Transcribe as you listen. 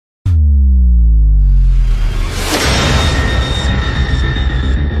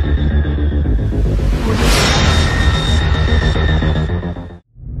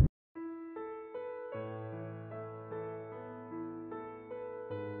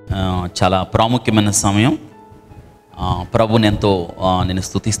చాలా ప్రాముఖ్యమైన సమయం. ప్రభుని ఎంతో నేను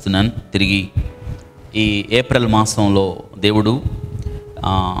స్తుతిస్తున్నాను. తిరిగి ఈ ఏప్రిల్ మాసంలో దేవుడు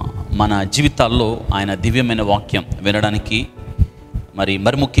మన జీవితాల్లో ఆయన దివ్యమైన వాక్యం వినడానికి మరి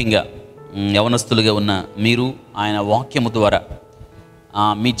ముఖ్యంగా యవనస్తులుగా ఉన్న మీరు ఆయన వాక్యము ద్వారా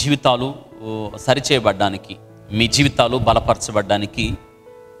మీ జీవితాలు సరిచేయబడ్డానికి, మీ జీవితాలు బలపరచబడ్డానికి,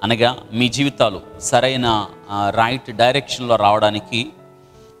 అనగా మీ జీవితాలు సరైన రైట్ డైరెక్షన్లో రావడానికి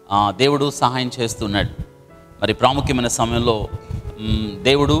దేవుడు సహాయం చేస్తున్నాడు. మరి ప్రాముఖ్యమైన సమయంలో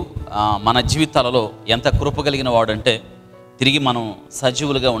దేవుడు మన జీవితాలలో ఎంత కృప కలిగిన వాడంటే తిరిగి మనం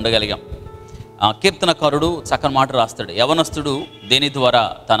సజీవులుగా ఉండగలిగాం. కీర్తనకారుడు చక్కని మాట రాస్తాడు, యవనస్తుడు దేని ద్వారా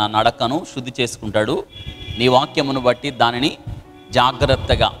తన నడకను శుద్ధి చేసుకుంటాడు, నీ వాక్యమును బట్టి దానిని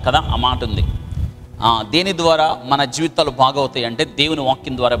జాగ్రత్తగా, కదా ఆ మాట ఉంది. దేని ద్వారా మన జీవితాలు బాగవుతాయి అంటే దేవుని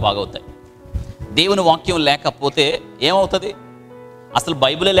వాక్యం ద్వారా బాగవుతాయి. దేవుని వాక్యం లేకపోతే ఏమవుతుంది? అసలు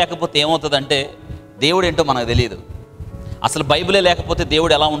బైబిలే లేకపోతే ఏమవుతుంది అంటే దేవుడు ఏంటో మనకు తెలియదు. అసలు బైబిలే లేకపోతే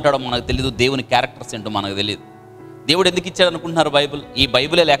దేవుడు ఎలా ఉంటాడో మనకు తెలియదు. దేవుని క్యారెక్టర్స్ ఏంటో మనకు తెలియదు. దేవుడు ఎందుకు ఇచ్చాడు అనుకుంటున్నారు బైబిల్? ఈ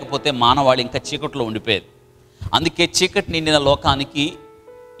బైబిలే లేకపోతే మానవాళి ఇంకా చీకట్లో ఉండిపోయేది. అందుకే చీకటి నిండిన లోకానికి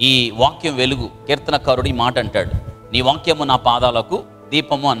ఈ వాక్యం వెలుగు. కీర్తనకారుడు ఈ మాట అంటాడు, నీ వాక్యము నా పాదాలకు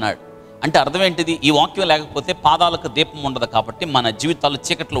దీపము అన్నాడు. అంటే అర్థం ఏంటిది? ఈ వాక్యం లేకపోతే పాదాలకు దీపం ఉండదు. కాబట్టి మన జీవితాలు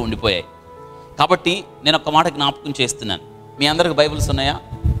చీకట్లో ఉండిపోయాయి. కాబట్టి నేను ఒక మాట జ్ఞాపకం చేస్తున్నాను. మీ అందరికి బైబిల్స్ ఉన్నాయా?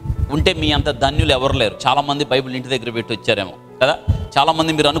 ఉంటే మీ అంత ధన్యులు ఎవరు లేరు. చాలామంది బైబిల్ ఇంటి దగ్గర పెట్టి వచ్చారేమో కదా.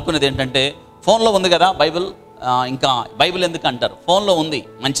 చాలామంది మీరు అనుకునేది ఏంటంటే ఫోన్లో ఉంది కదా బైబిల్, ఇంకా బైబిల్ ఎందుకు అంటారు? ఫోన్లో ఉంది,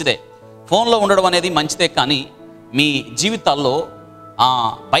 మంచిదే. ఫోన్లో ఉండడం అనేది మంచిదే, కానీ మీ జీవితాల్లో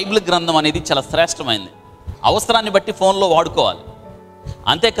బైబిల్ గ్రంథం అనేది చాలా శ్రేష్టమైంది. అవసరాన్ని బట్టి ఫోన్లో వాడుకోవాలి.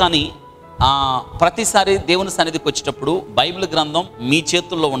 అంతేకాని ప్రతిసారి దేవుని సన్నిధికి వచ్చేటప్పుడు బైబిల్ గ్రంథం మీ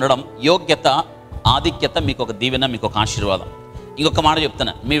చేతుల్లో ఉండడం యోగ్యత, ఆధిక్యత, మీకు ఒక దీవెన, మీకు ఒక ఆశీర్వాదం. ఇంకొక మాట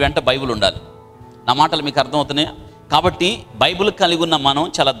చెప్తున్నా, మీ వెంట బైబిల్ ఉండాలి. నా మాటలు మీకు అర్థమవుతున్నాయా? కాబట్టి బైబిల్ కలిగి ఉన్న మనం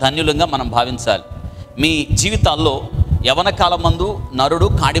చాలా ధన్యులంగా మనం భావించాలి. మీ జీవితాల్లో యవన కాలం మందు నరుడు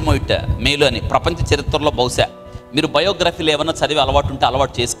కాడిమోయిట మేలు అని ప్రపంచ చరిత్రలో బహుశా మీరు బయోగ్రఫీలు ఏమైనా చదివి అలవాటు ఉంటే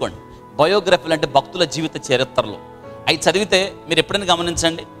అలవాటు చేసుకోండి. బయోగ్రఫీలు అంటే భక్తుల జీవిత చరిత్రలు. అవి చదివితే మీరు ఎప్పుడైనా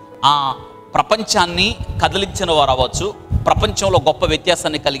గమనించండి, ఆ ప్రపంచాన్ని కదిలించిన వారు అవ్వచ్చు, ప్రపంచంలో గొప్ప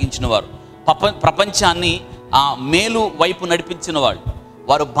వ్యత్యాసాన్ని కలిగించిన వారు, ప్రపంచాన్ని మేలు వైపు నడిపించిన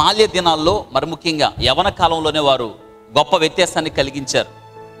వారు బాల్య దినాల్లో మరి ముఖ్యంగా యవన కాలంలోనే వారు గొప్ప వ్యత్యాసాన్ని కలిగించారు.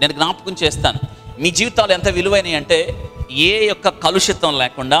 నేను జ్ఞాపకం చేస్తాను, మీ జీవితాలు ఎంత విలువైనవి అంటే ఏ యొక్క కలుషితం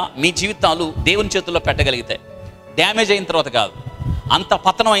లేకుండా మీ జీవితాలు దేవుని చేతుల్లో పెట్టగలిగితాయి. డ్యామేజ్ అయిన తర్వాత కాదు, అంత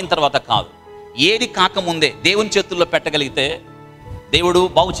పతనం అయిన తర్వాత కాదు, ఏది కాకముందే దేవుని చేతుల్లో పెట్టగలిగితే దేవుడు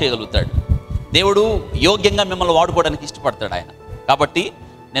బాగు చేయగలుగుతాడు. దేవుడు యోగ్యంగా మిమ్మల్ని వాడుకోవడానికి ఇష్టపడతాడు ఆయన. కాబట్టి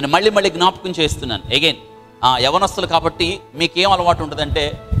నేను మళ్ళీ జ్ఞాపకం చేస్తున్నాను అగైన్, యవనస్తులు కాబట్టి మీకేం అలవాటు ఉంటుందంటే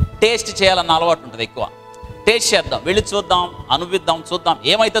టేస్ట్ చేయాలన్న అలవాటు ఉంటుంది. ఎక్కువ టేస్ట్ చేద్దాం, వెళ్ళి చూద్దాం, అనుభవిద్దాం, చూద్దాం,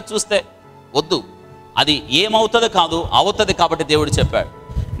 ఏమైతే చూస్తే వద్దు. అది ఏమవుతుంది కాదు, అవుతుంది. కాబట్టి దేవుడు చెప్పాడు,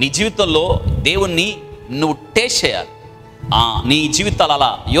 నీ జీవితంలో దేవుణ్ణి నువ్వు టేస్ట్ చేయాలి. నీ జీవితాలు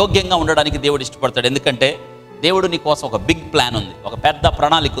అలా యోగ్యంగా ఉండడానికి దేవుడు ఇష్టపడతాడు. ఎందుకంటే దేవుడు నీ కోసం ఒక బిగ్ ప్లాన్ ఉంది, ఒక పెద్ద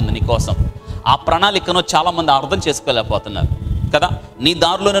ప్రణాళిక ఉంది నీ కోసం. ఆ ప్రణాళికను చాలామంది అర్థం చేసుకోలేకపోతున్నారు కదా. నీ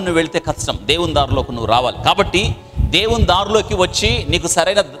దారిలోనే నువ్వు వెళితే కష్టం, దేవుని దారిలోకి నువ్వు రావాలి. కాబట్టి దేవుని దారిలోకి వచ్చి నీకు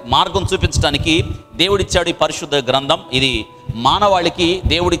సరైన మార్గం చూపించడానికి దేవుడిచ్చాడు ఈ పరిశుద్ధ గ్రంథం. ఇది మానవాళికి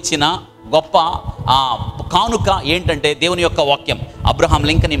దేవుడిచ్చిన గొప్ప కానుక ఏంటంటే దేవుని యొక్క వాక్యం. అబ్రహాం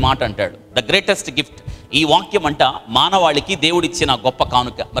లింకన్ ఈ మాట అంటాడు, ద గ్రేటెస్ట్ గిఫ్ట్. ఈ వాక్యం అంట మానవాళికి దేవుడిచ్చిన గొప్ప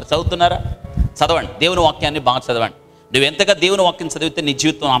కానుక. మరి చదువుతున్నారా? చదవండి, దేవుని వాక్యాన్ని బాగా చదవండి. నువ్వు ఎంతగా దేవుని వాక్యం చదివితే నీ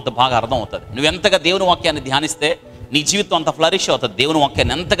జీవితం అంత బాగా అర్థం అవుతుంది. నువ్వు ఎంతగా దేవుని వాక్యాన్ని ధ్యానిస్తే నీ జీవితం అంత ఫ్లరిష్ అవుతుంది. దేవుని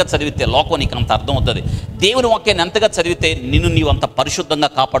వాక్యాన్ని ఎంతగా చదివితే లోకం నీకు అంత అర్థం అవుతుంది. దేవుని వాక్యాన్ని ఎంతగా చదివితే నీవు అంత పరిశుద్ధంగా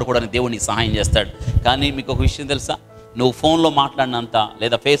కాపాడుకోవడానికి దేవుడు నీకు సహాయం చేస్తాడు. కానీ మీకు ఒక విషయం తెలుసా? నువ్వు ఫోన్లో మాట్లాడినంత,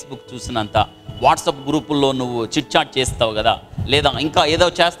 లేదా ఫేస్బుక్ చూసినంత, వాట్సాప్ గ్రూపుల్లో నువ్వు చిట్ చాట్ చేస్తావు కదా, లేదా ఇంకా ఏదో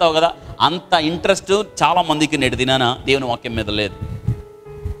చేస్తావు కదా, అంత ఇంట్రెస్ట్ చాలామందికి నేటి దినాన దేవుని వాక్యం మీద లేదు.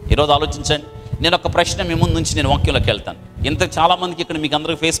 ఈరోజు ఆలోచించండి. నేను ఒక ప్రశ్న మీ ముందు నుంచి నేను వాక్యంలోకి వెళ్తాను. ఇంత చాలామందికి ఇక్కడ మీకు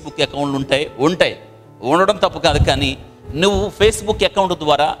అందరికీ ఫేస్బుక్ అకౌంట్లు ఉంటాయి, ఉండడం తప్పు కాదు. కానీ నువ్వు ఫేస్బుక్ అకౌంట్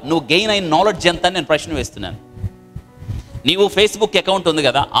ద్వారా నువ్వు గెయిన్ అయిన నాలెడ్జ్ ఎంత అని నేను ప్రశ్న వేస్తున్నాను. నీవు ఫేస్బుక్ అకౌంట్ ఉంది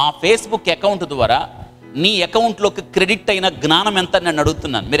కదా, ఆ ఫేస్బుక్ అకౌంట్ ద్వారా నీ అకౌంట్లోకి క్రెడిట్ అయిన జ్ఞానం ఎంత అని నేను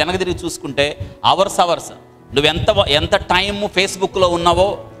అడుగుతున్నాను. మీరు వెనక తిరిగి చూసుకుంటే అవర్స్ నువ్వు ఎంత టైం ఫేస్బుక్లో ఉన్నావో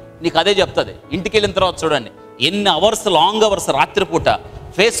నీకు అదే చెప్తుంది. ఇంటికి వెళ్ళిన తర్వాత చూడండి, ఎన్ని లాంగ్ అవర్స్ రాత్రిపూట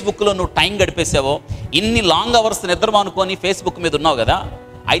ఫేస్బుక్లో నువ్వు టైం గడిపేసావో, ఇన్ని లాంగ్ అవర్స్ నిద్ర అనుకొని ఫేస్బుక్ మీద ఉన్నావు కదా.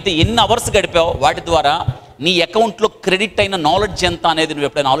 అయితే ఎన్ని అవర్స్ గడిపావు, వాటి ద్వారా నీ అకౌంట్లో క్రెడిట్ అయిన నాలెడ్జ్ ఎంత అనేది నువ్వు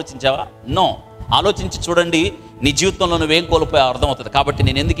ఎప్పుడైనా ఆలోచించావా? నో. ఆలోచించి చూడండి, నీ జీవితంలో నువ్వేం కోల్పోయా అర్థమవుతుంది. కాబట్టి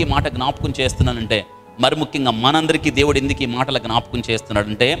నేను ఎందుకు ఈ మాట జ్ఞాపకం చేస్తున్నానంటే, మరి ముఖ్యంగా మనందరికీ దేవుడు ఎందుకు ఈ మాటలు జ్ఞాపకం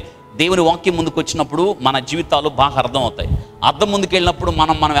చేస్తున్నాడంటే, దేవుని వాక్యం ముందుకు వచ్చినప్పుడు మన జీవితాలు బాగా అర్థమవుతాయి. అర్థం ముందుకు వెళ్ళినప్పుడు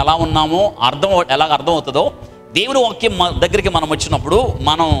మనం ఎలా ఉన్నామో ఎలా అర్థమవుతుందో, దేవుని వాక్యం దగ్గరికి మనం వచ్చినప్పుడు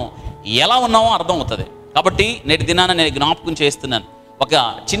మనం ఎలా ఉన్నామో అర్థమవుతుంది. కాబట్టి నేటి దినాన నేను జ్ఞాపకం చేస్తున్నాను. ఒక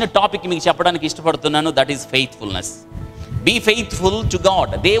చిన్న టాపిక్ మీకు చెప్పడానికి ఇష్టపడుతున్నాను. That is faithfulness. Be faithful to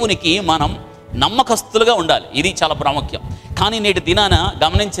God. దేవునికి మనం నమ్మకస్తులుగా ఉండాలి. ఇది చాలా ప్రాముఖ్యం. కానీ నేటి దినాన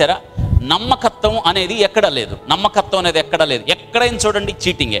గమనించారా, నమ్మకత్వం అనేది ఎక్కడా లేదు. నమ్మకత్వం అనేది ఎక్కడా లేదు. ఎక్కడైనా చూడండి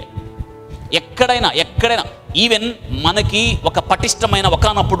చీటింగే. ఎక్కడైనా ఈవెన్ మనకి ఒక పటిష్టమైన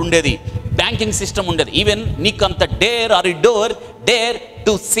ఒకనప్పుడు ఉండేది బ్యాంకింగ్ సిస్టమ్ ఉండేది. ఈవెన్ నీకు అంత dare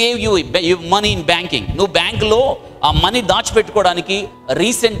to save you money in banking. నువ్వు బ్యాంకులో ఆ మనీ దాచిపెట్టుకోవడానికి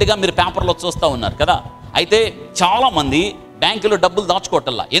రీసెంట్గా మీరు పేపర్లో చూస్తూ ఉన్నారు కదా. అయితే చాలామంది బ్యాంకులో డబ్బులు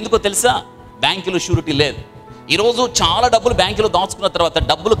దాచుకోవటల్లా. ఎందుకో తెలుసా? బ్యాంకులో షూరిటీ లేదు. ఈరోజు చాలా డబ్బులు బ్యాంకులో దాచుకున్న తర్వాత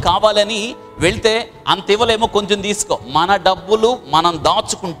డబ్బులు కావాలని వెళ్తే అంత ఇవ్వలేమో, కొంచెం తీసుకో. మన డబ్బులు మనం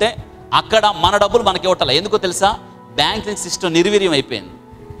దాచుకుంటే అక్కడ మన డబ్బులు మనకి ఇవ్వటల్లా. ఎందుకో తెలుసా? బ్యాంకింగ్ సిస్టమ్ నిర్వీర్యం అయిపోయింది.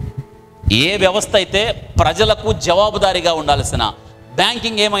 ఏ వ్యవస్థ అయితే ప్రజలకు జవాబుదారీగా ఉండాల్సిన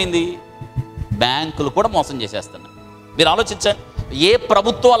బ్యాంకింగ్ ఏమైంది? బ్యాంకులు కూడా మోసం చేసేస్తున్నాయి. మీరు ఆలోచించండి. ఏ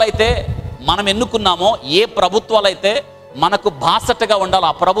ప్రభుత్వాలు అయితే మనం ఎన్నుకున్నామో, ఏ ప్రభుత్వాలు అయితే మనకు బాసటగా ఉండాలో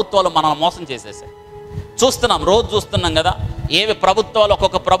ఆ ప్రభుత్వాలు మనల్ని మోసం చేసేసాయి. రోజు చూస్తున్నాం కదా. ఏవి ప్రభుత్వాలు,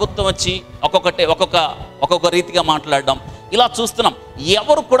 ఒక్కొక్క ప్రభుత్వం వచ్చి ఒక్కొక్క రీతిగా మాట్లాడడం, ఇలా చూస్తున్నాం.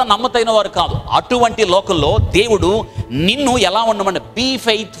 ఎవరు కూడా నమ్మతైన వారు కాదు. అటువంటి లోకంలో దేవుడు నిన్ను ఎలా ఉండమంటే, బీ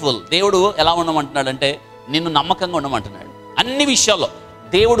ఫెయిత్ఫుల్. దేవుడు ఎలా ఉండమంటున్నాడంటే, నిన్ను నమ్మకంగా ఉండమంటున్నాడు. అన్ని విషయాల్లో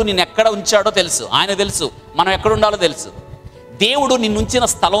దేవుడు నిన్ను ఎక్కడ ఉంచాడో తెలుసు. ఆయన తెలుసు మనం ఎక్కడ ఉండాలో తెలుసు. దేవుడు నిన్ను ఉంచిన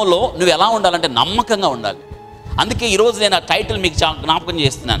స్థలంలో నువ్వు ఎలా ఉండాలంటే నమ్మకంగా ఉండాలి. అందుకే ఈరోజు నేను ఆ టైటిల్ మీకు జ్ఞాపకం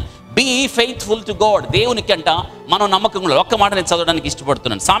చేస్తున్నాను. Be faithful to God. దేవునికి అంట మనం నమ్మకంగా ఉండాలి. ఒక్క మాట నేను చదవడానికి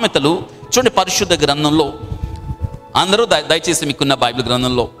ఇష్టపడుతున్నాను. సామెతలు చూడండి, పరిశుద్ధ గ్రంథంలో. అందరూ దయచేసి మీకున్న బైబిల్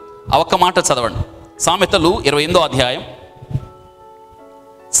గ్రంథంలో ఆ ఒక్క మాట చదవండి. సామెతలు 28వ అధ్యాయం.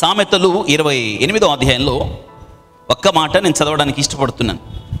 సామెతలు 28వ అధ్యాయంలో ఒక్క మాట నేను చదవడానికి ఇష్టపడుతున్నాను.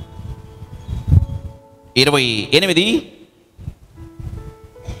 20వ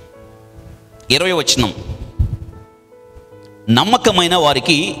వచనం. నమ్మకమైన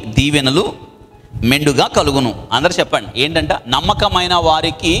వారికి దీవెనలు మెండుగా కలుగును. అందరూ చెప్పండి. ఏంటంట? నమ్మకమైన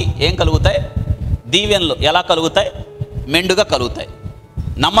వారికి ఏం కలుగుతాయి? దీవెనలు. ఎలా కలుగుతాయి? మెండుగా కలుగుతాయి.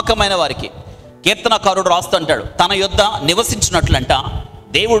 నమ్మకమైన వారికి. కీర్తనకారుడు రాస్తుంటాడు, తన యొద్ద నివసించినట్లంట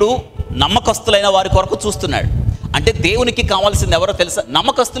దేవుడు నమ్మకస్తులైన వారి కొరకు చూస్తున్నాడు. అంటే దేవునికి కావాల్సింది ఎవరో తెలుసా?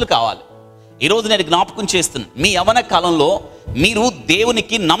 నమ్మకస్తులు కావాలి. ఈరోజు నేను జ్ఞాపకం చేస్తున్నాను, మీ యవ్వన కాలంలో మీరు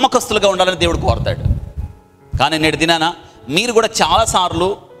దేవునికి నమ్మకస్తులుగా ఉండాలని దేవుడు కోరతాడు. కానీ నేటి దినాన మీరు కూడా చాలాసార్లు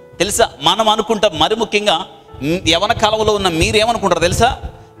తెలుసా, మనం అనుకుంటాం, మరి ముఖ్యంగా యవ్వన కాలంలో ఉన్న మీరు ఏమనుకుంటారు తెలుసా?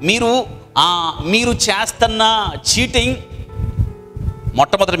 మీరు చేస్తున్న చీటింగ్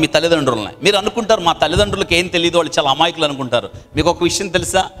మొట్టమొదటి మీ తల్లిదండ్రులని మీరు అనుకుంటారు. మా తల్లిదండ్రులకు ఏం తెలియదు, వాళ్ళు చాలా అమాయకులు అనుకుంటారు. మీకు ఒక విషయం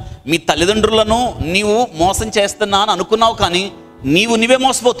తెలుసా? మీ తల్లిదండ్రులను నీవు మోసం చేస్తున్నా అని అనుకున్నావు, కానీ నువ్వే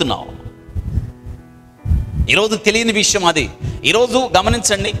మోసపోతున్నావు. ఈరోజు తెలియని విషయం అది. ఈరోజు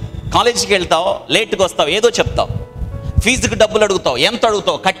గమనించండి, కాలేజీకి వెళ్తావు, లేట్గా వస్తావు, ఏదో చెప్తావు, ఫీజుకి డబ్బులు అడుగుతావు, ఎంత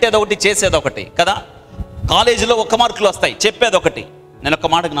అడుగుతావు, కట్టేదొకటి చేసేదొకటి కదా. కాలేజీలో 1 మార్కులు వస్తాయి, చెప్పేదొకటి. నేను ఒక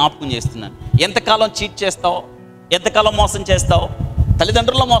మాట జ్ఞాపకం చేస్తున్నాను. ఎంతకాలం చీట్ చేస్తావు? ఎంతకాలం మోసం చేస్తావు?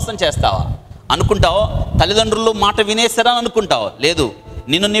 తల్లిదండ్రుల్లో మోసం చేస్తావా? అనుకుంటావు తల్లిదండ్రులు మాట వినేస్తారని అనుకుంటావు. లేదు,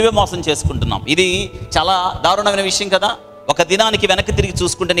 నిన్ను నీవే మోసం చేసుకుంటున్నాం. ఇది చాలా దారుణమైన విషయం కదా. ఒక దినానికి వెనక్కి తిరిగి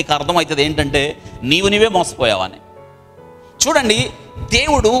చూసుకుంటే నీకు అర్థమవుతుంది ఏంటంటే నీవే మోసపోయావని. చూడండి,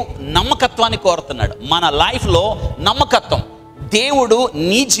 దేవుడు నమ్మకత్వాన్ని కోరుతున్నాడు మన లైఫ్లో. నమ్మకత్వం. దేవుడు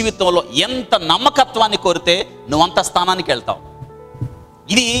నీ జీవితంలో ఎంత నమ్మకత్వాన్ని కోరితే నువ్వంత స్థానానికి వెళ్తావు.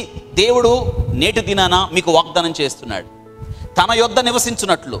 ఇది దేవుడు నేటి దినాన మీకు వాగ్దానం చేస్తున్నాడు. తన యొద్ద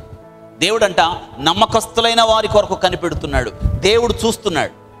నివసించున్నట్లు దేవుడంట నమ్మకస్తులైన వారి కొరకు కనిపెడుతున్నాడు. దేవుడు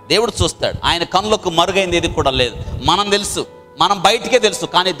చూస్తున్నాడు, దేవుడు చూస్తాడు. ఆయన కన్నులకు మరుగైంది ఏది కూడా లేదు. మనం తెలుసు, మనం బయటికే తెలుసు,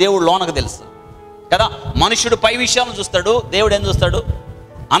 కానీ దేవుడు లోనకు తెలుసు కదా. మనుషుడు పై విషయాలను చూస్తాడు, దేవుడు ఏం చూస్తాడు?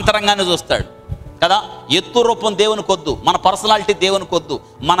 అంతరంగాన్ని చూస్తాడు కదా. ఎత్తు రూపం దేవుని కొద్దు, మన పర్సనాలిటీ దేవుని కొద్దు,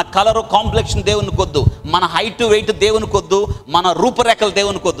 మన కలరు కాంప్లెక్షన్ దేవుని కొద్దు, మన హైట్ వెయిట్ దేవుని కొద్దు, మన రూపురేఖలు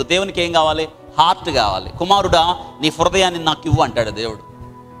దేవుని కొద్దు. దేవునికి ఏం కావాలి? హార్ట్ కావాలి. కుమారుడా, నీ హృదయాన్ని నాకు ఇవ్వు అంటాడు దేవుడు.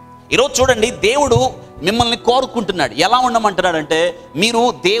 ఈరోజు చూడండి, దేవుడు మిమ్మల్ని కోరుకుంటున్నాడు. ఎలా ఉండమంటున్నాడంటే మీరు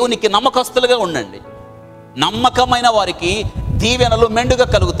దేవునికి నమ్మకస్తులుగా ఉండండి. నమ్మకమైన వారికి దీవెనలు మెండుగా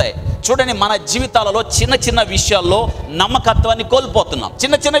కలుగుతాయి. చూడండి, మన జీవితాలలో చిన్న చిన్న విషయాల్లో నమ్మకత్వాన్ని కోల్పోతున్నాం.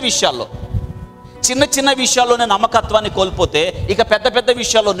 చిన్న చిన్న విషయాల్లో చిన్న చిన్న విషయాల్లోనే నమ్మకత్వాన్ని కోల్పోతే ఇక పెద్ద పెద్ద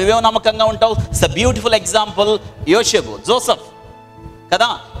విషయాల్లో నువ్వేమో నమ్మకంగా ఉంటావు. ఇట్స్ అ బ్యూటిఫుల్ ఎగ్జాంపుల్ యోసేపు, జోసెఫ్ కదా.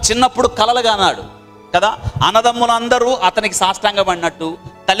 చిన్నప్పుడు కలలుగా అన్నాడు కదా, అన్నదమ్ములందరూ అతనికి సాష్టాంగపడినట్టు,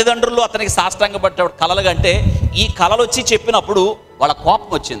 తల్లిదండ్రులు అతనికి సాష్టాంగపడ్డాడు కలలు కంటే. ఈ కలలు వచ్చి చెప్పినప్పుడు వాళ్ళ కోపం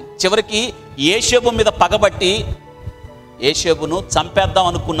వచ్చింది. చివరికి యోసేపు మీద పగబట్టి యోసేపును చంపేద్దాం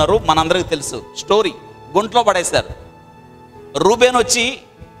అనుకున్నారు. మనందరికీ తెలుసు స్టోరీ. గుంట్లో పడేశారు. రూబేన్ వచ్చి,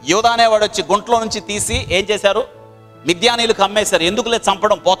 యోధా అనేవాడు వచ్చి గుంట్లో నుంచి తీసి ఏం చేశారు, మిద్యానీయులకు అమ్మేశారు. ఎందుకులే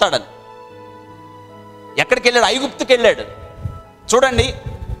చంపడం, పోతాడని. ఎక్కడికి వెళ్ళాడు? ఐగుప్తుకి వెళ్ళాడు. చూడండి,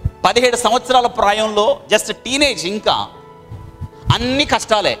 17 సంవత్సరాల ప్రాయంలో, జస్ట్ టీనేజ్, ఇంకా అన్ని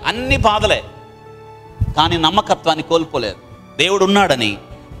కష్టాలే, అన్ని బాధలే, కానీ నమ్మకత్వాన్ని కోల్పోలేదు. దేవుడు ఉన్నాడని,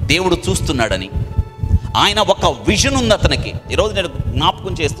 దేవుడు చూస్తున్నాడని, ఆయన ఒక విజన్ ఉంది అతనికి. ఈరోజు నేను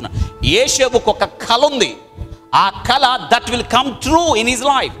జ్ఞాపకం చేస్తున్నా, యోసేపుకు ఒక కల ఉంది. ఆ కళ that will come true in his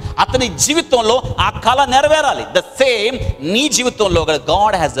life. అతని జీవితంలో ఆ కళ నెరవేరాలి. ద సేమ్ నీ జీవితంలో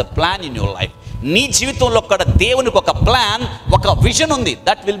God has a plan in your life. నీ జీవితంలో కూడా దేవునికి ఒక ప్లాన్, ఒక విజన్ ఉంది.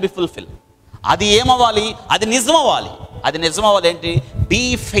 That will be fulfil. అది ఏమవ్వాలి? అది నిజమవ్వాలి. అది నిజమవ్వాలి ఏంటి? Be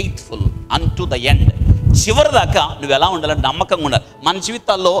faithful an to the end. చివరి దాకా నువ్వు ఎలా ఉండాలంటే నమ్మకంగా ఉండాలి. మన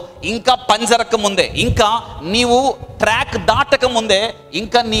జీవితాల్లో ఇంకా పంజరక ముందే, ఇంకా నీవు ట్రాక్ దాటక ముందే,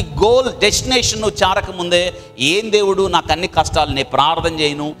 ఇంకా నీ గోల్ డెస్టినేషన్ నువ్వు చేరక ముందే, ఏం దేవుడు నాకు అన్ని కష్టాలు, నేను ప్రార్థన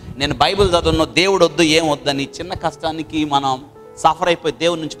చేయను, నేను బైబిల్ చదువును, దేవుడు వద్దు, ఏం వద్దని చిన్న కష్టానికి మనం సఫర్ అయిపోయి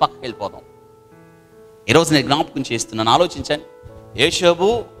దేవుడి నుంచి పక్కకి వెళ్ళిపోదాం. ఈరోజు నేను జ్ఞాపకం చేస్తున్నాను. ఆలోచించండి. యోసేపు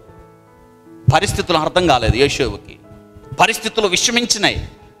పరిస్థితులు అర్థం కాలేదు. యోసేపుకి పరిస్థితులు విషమించినాయి.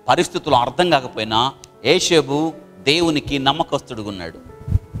 పరిస్థితులు అర్థం కాకపోయినా యోసేపు దేవునికి నమ్మకస్తుడుగా ఉన్నాడు.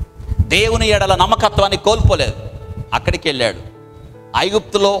 దేవుని ఎడల నమ్మకత్వాన్ని కోల్పోలేదు. అక్కడికి వెళ్ళాడు.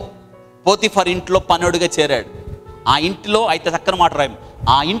 ఐగుప్తులో పోతిఫర్ ఇంట్లో పనుడుగా చేరాడు. ఆ ఇంటిలో అయితే చక్కని మాట రాయం,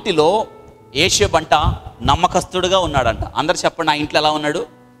 ఆ ఇంటిలో యోసేపు అంట నమ్మకస్తుడుగా ఉన్నాడంట. అందరు చెప్పండి, ఆ ఇంట్లో ఎలా ఉన్నాడు?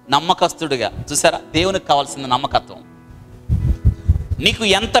 నమ్మకస్తుడుగా. చూసారా, దేవునికి కావాల్సిన నమ్మకత్వం. నీకు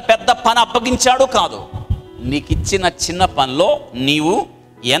ఎంత పెద్ద పని అప్పగించాడో కాదు, నీకు ఇచ్చిన చిన్న పనిలో నీవు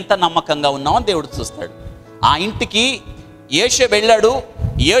ఎంత నమ్మకంగా ఉన్నావో దేవుడు చూస్తాడు. ఆ ఇంటికి యోసేపు వెళ్ళాడు.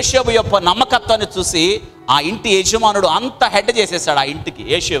 యోసేపు యొక్క నమ్మకత్వాన్ని చూసి ఆ ఇంటి యజమానుడు అంత హెడ్ చేసేసాడు. ఆ ఇంటికి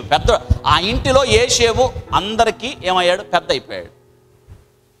యోసేపు పెద్ద, ఆ ఇంటిలో యోసేపు అందరికీ ఏమయ్యాడు? పెద్ద అయిపోయాడు.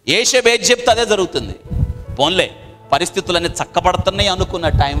 యోసేపు ఏది చెప్తే అదే జరుగుతుంది. పోన్లే, పరిస్థితులన్నీ చక్కబడుతున్నాయి అనుకున్న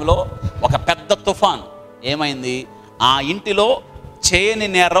టైంలో ఒక పెద్ద తుఫాన్ ఏమైంది? ఆ ఇంటిలో చేయని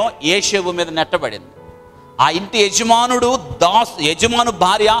నేరం యోసేపు మీద నెట్టబడింది. ఆ ఇంటి యజమాను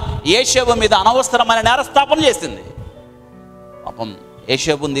భార్య యోసేపు మీద అనవసరమైన నేరస్థాపన చేసింది. పాపం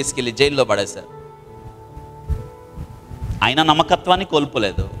యోసేపుని తీసుకెళ్లి జైల్లో పడేశారు. ఆయన నమ్మకత్వాన్ని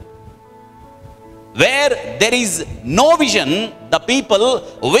కోల్పోలేదు. Where there is no vision the people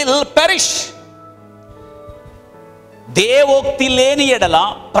will perish. దేవోక్తి లేని ఎడల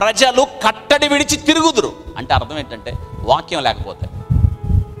ప్రజలు కట్టడి విడిచి తిరుగుదురు. అంటే అర్థం ఏంటంటే, వాక్యం లేకపోతే,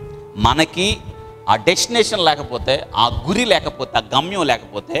 మనకి ఆ డెస్టినేషన్ లేకపోతే, ఆ గురి లేకపోతే, ఆ గమ్యం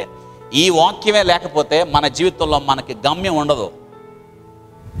లేకపోతే, ఈ వాక్యమే లేకపోతే మన జీవితంలో మనకి గమ్యం ఉండదు.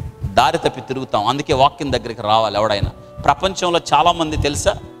 దారి తప్పి తిరుగుతాం. అందుకే వాక్యం దగ్గరికి రావాలి ఎవడైనా. ప్రపంచంలో చాలామంది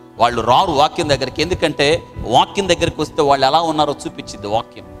తెలుసా, వాళ్ళు రారు వాక్యం దగ్గరికి. ఎందుకంటే వాక్యం దగ్గరికి వస్తే వాళ్ళు ఎలా ఉన్నారో చూపించింది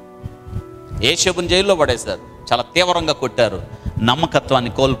వాక్యం. యోసేపుని జైల్లో పడేశారు, చాలా తీవ్రంగా కొట్టారు.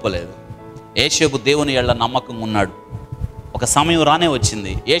 నమ్మకత్వాన్ని కోల్పోలేదు. యోసేపు దేవుని ఎడల నమ్మకం ఉన్నాడు. ఒక సమయం రానే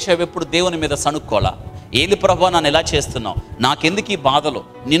వచ్చింది. యోసేపు ఎప్పుడు దేవుని మీద సణుక్కోలా. ఏది ప్రభువా నన్ను ఎలా చేస్తున్నావు, నాకెందుకు ఈ బాధలు,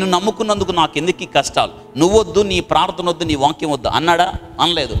 నిన్ను నమ్ముకున్నందుకు నాకెందుకు ఈ కష్టాలు, నువ్వొద్దు, నీ ప్రార్థన వద్దు, నీ వాక్యం వద్దు అన్నాడా?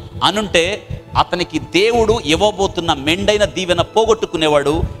 అనలేదు. అనుంటే అతనికి దేవుడు ఇవ్వబోతున్న మెండైన దీవెన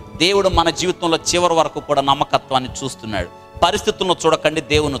పోగొట్టుకునేవాడు. దేవుడు మన జీవితంలో చివరి వరకు కూడా నమ్మకత్వాన్ని చూస్తున్నాడు. పరిస్థితులను చూడకండి,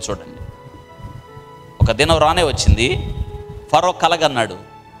 దేవుని చూడండి. ఒక దినం రానే వచ్చింది. ఫరో కలగన్నాడు.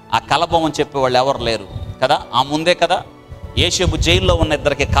 ఆ కలభావం చెప్పేవాళ్ళు ఎవరు లేరు కదా. ఆ ముందే కదా యోసేపు జైల్లో ఉన్న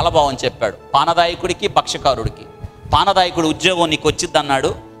ఇద్దరికి కలభావం చెప్పాడు, పానదాయకుడికి భక్షకారుడికి. పానదాయకుడు ఉద్యోగం నీకు వచ్చిద్ది అన్నాడు.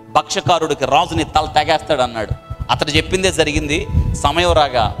 భక్షకారుడికి రాజుని తల తెగేస్తాడు అన్నాడు. అతడు చెప్పిందే జరిగింది. సమయం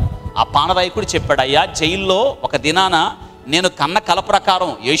రాగా ఆ పానదాయకుడు చెప్పాడు, అయ్యా జైల్లో ఒక దినాన నేను కన్న కల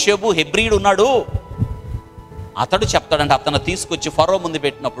ప్రకారం యోసేపు హెబ్రీయుడు ఉన్నాడు. అతడు చెప్తాడంటే అతను తీసుకొచ్చి ఫరో ముందు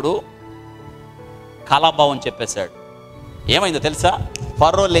పెట్టినప్పుడు కళాభావం చెప్పేశాడు. ఏమైందో తెలుసా?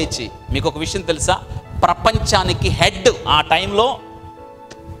 ఫరో లేచి, మీకు ఒక విషయం తెలుసా, ప్రపంచానికి హెడ్ ఆ టైంలో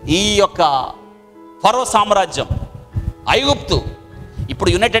ఈ యొక్క ఫరో సామ్రాజ్యం ఐగుప్తు. ఇప్పుడు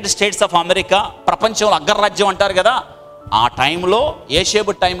యునైటెడ్ స్టేట్స్ ఆఫ్ అమెరికా ప్రపంచంలో అగ్రరాజ్యం అంటారు కదా. ఆ టైంలో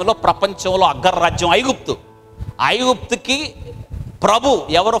యోసేపు టైంలో ప్రపంచంలో అగ్రరాజ్యం ఐగుప్తు. ఐగుప్తుకి ప్రభు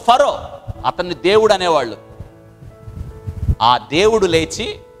ఎవరు? ఫరో. అతన్ని దేవుడు అనేవాళ్ళు. ఆ దేవుడు లేచి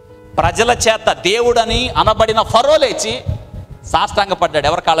ప్రజల చేత దేవుడని అనబడిన ఫరో లేచి సాష్టాంగపడ్డాడు.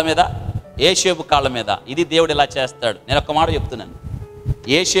 ఎవరి కాళ్ళ మీద? యోసేపు కాళ్ళ మీద. ఇది దేవుడు ఇలా చేస్తాడు. నేను ఒక మాట చెప్తున్నాను,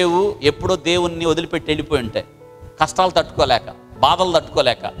 యోసేపు ఎప్పుడో దేవుణ్ణి వదిలిపెట్టి వెళ్ళిపోయి ఉంటే, కష్టాలు తట్టుకోలేక, బాధలు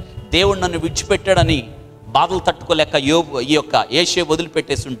తట్టుకోలేక, దేవుడు నన్ను విడిచిపెట్టాడని బాధలు తట్టుకోలేక ఈ యొక్క యోసేపు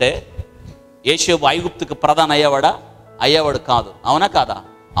వదిలిపెట్టేసి ఉంటే యోసేపు ఐగుప్తుకు ప్రధాన అయ్యేవాడు కాదు. అవునా కాదా?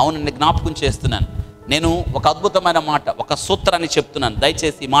 అవును, నేను జ్ఞాపకం చేస్తున్నాను. నేను ఒక అద్భుతమైన మాట, ఒక సూత్రాన్ని చెప్తున్నాను.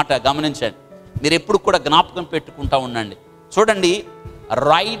 దయచేసి ఈ మాట గమనించండి. మీరు ఎప్పుడు కూడా జ్ఞాపకం పెట్టుకుంటా ఉండండి. చూడండి,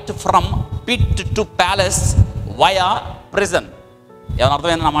 right from pit to palace via prison. ఏమైనా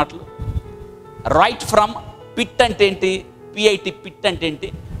అర్థమైంది నా మాటలు? రైట్ ఫ్రమ్ పిట్ అంటే ఏంటి? పిఐటి, పిట్ అంటే ఏంటి?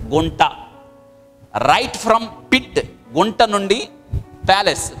 గుంట. రైట్ ఫ్రమ్ పిట్, గుంట నుండి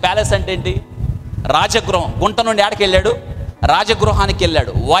ప్యాలెస్. ప్యాలెస్ అంటే ఏంటి? రాజగృహం. గుంట నుండి ఆడికి వెళ్ళాడు, రాజగృహానికి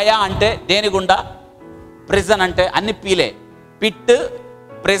వెళ్ళాడు. వయా అంటే దేని గుండా? ప్రిజన్ అంటే అన్ని పీలే. Pit,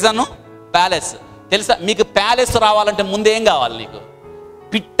 ప్రిజను, palace. తెలుసా మీకు? ప్యాలెస్ రావాలంటే ముందు ఏం కావాలి నీకు?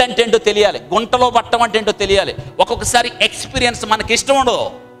 పిట్ అంటే ఏంటో తెలియాలి, గుంటలో పట్టం అంటే ఏంటో తెలియాలి. ఒక్కొక్కసారి ఎక్స్పీరియన్స్ మనకి ఇష్టం ఉండదు.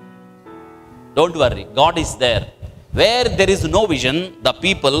 Don't worry, God is there. Where there is no vision the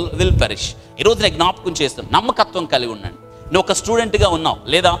people will perish. ఈరోజు నేను జ్ఞాపకం చేస్తాను, నమ్మకత్వం కలిగి ఉండండి. నువ్వు ఒక స్టూడెంట్గా ఉన్నావు,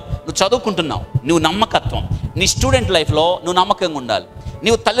 లేదా నువ్వు చదువుకుంటున్నావు, నువ్వు నమ్మకత్వం. నీ స్టూడెంట్ లైఫ్లో నువ్వు నమ్మకంగా ఉండాలి.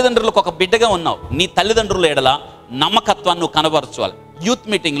 నీవు తల్లిదండ్రులకు ఒక బిడ్డగా ఉన్నావు, నీ తల్లిదండ్రుల ఎడల నమ్మకత్వాన్ని నువ్వు కనబరచాలి. యూత్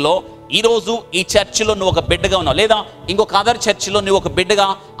మీటింగ్లో ఈరోజు ఈ చర్చిలో నువ్వు ఒక బిడ్డగా ఉన్నావు, లేదా ఇంకొక అదర్ చర్చిలో నువ్వు ఒక బిడ్డగా,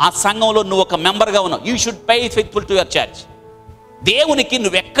 ఆ సంఘంలో నువ్వు ఒక మెంబర్గా ఉన్నావు. You should pay faithful to your church. దేవునికి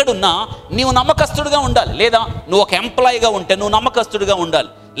నువ్వు ఎక్కడున్నా నీవు నమ్మకస్తుడిగా ఉండాలి. లేదా నువ్వు ఒక ఎంప్లాయీగా ఉంటే నువ్వు నమ్మకస్తుడిగా ఉండాలి.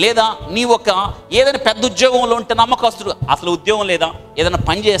 లేదా నీ ఒక ఏదైనా పెద్ద ఉద్యోగంలో ఉంటే నమ్మకస్తుడు. అసలు ఉద్యోగం లేదా, ఏదైనా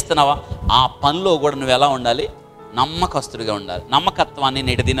పని చేస్తున్నావా, ఆ పనిలో కూడా నువ్వు ఎలా ఉండాలి? నమ్మకస్తుడిగా ఉండాలి. నమ్మకత్వాన్ని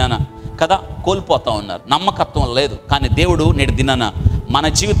నేటి దినాన కదా కోల్పోతా ఉన్నారు. నమ్మకత్వం లేదు. కానీ దేవుడు నేటి దినాన మన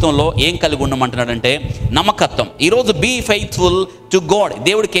జీవితంలో ఏం కలిగి ఉండమంటున్నాడంటే నమ్మకత్వం. ఈరోజు బీ ఫెయిత్ఫుల్ టు గాడ్.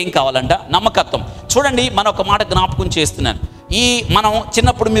 దేవుడికి ఏం కావాలంట? నమ్మకత్వం. చూడండి, మనం ఒక మాట జ్ఞాపకం చేస్తున్నాను. మనం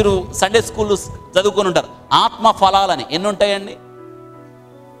చిన్నప్పుడు మీరు సండే స్కూల్ చదువుకొని ఉంటారు. ఆత్మ ఫలాలని ఎన్ని ఉంటాయండి?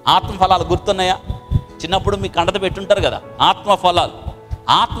 ఆత్మ ఫలాలు గుర్తున్నాయా? చిన్నప్పుడు మీకు కండత పెట్టుంటారు కదా ఆత్మ ఫలాలు.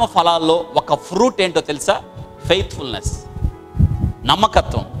 ఆత్మ ఫలాల్లో ఒక ఫ్రూట్ ఏంటో తెలుసా? ఫెయిత్ఫుల్నెస్,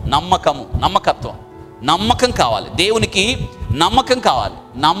 నమ్మకత్వం. నమ్మకత్వం. నమ్మకం కావాలి. దేవునికి నమ్మకం కావాలి.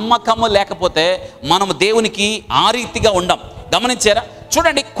 నమ్మకము లేకపోతే మనము దేవునికి ఆ రీతిగా ఉండం. గమనించారా?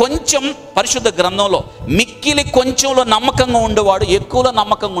 చూడండి, కొంచెం పరిశుద్ధ గ్రంథంలో మిక్కిలి కొంచెంలో నమ్మకంగా ఉండేవాడు ఎక్కువలో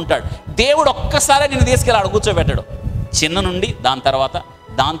నమ్మకంగా ఉంటాడు. దేవుడు ఒక్కసారి నిన్ను తీసుకెళ్ళి ఆడ కూర్చోబెట్టాడు. చిన్న నుండి దాని తర్వాత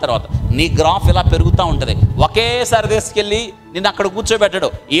నీ గ్రాఫ్ ఇలా పెరుగుతూ ఉంటుంది. ఒకేసారి తీసుకెళ్ళి నిన్ను అక్కడ కూర్చోబెట్టాడు.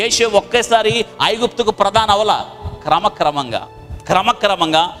 యోసేపు ఒకేసారి ఐగుప్తుకు ప్రధాన అవల.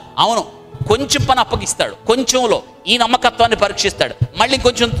 క్రమక్రమంగా అవును, కొంచెం పని అప్పగిస్తాడు. కొంచెంలో ఈ నమ్మకత్వాన్ని పరీక్షిస్తాడు. మళ్ళీ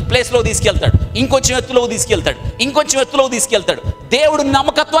కొంచెం ప్లేస్లో తీసుకెళ్తాడు, ఇంకొంచెం ఎత్తులో తీసుకెళ్తాడు. దేవుడు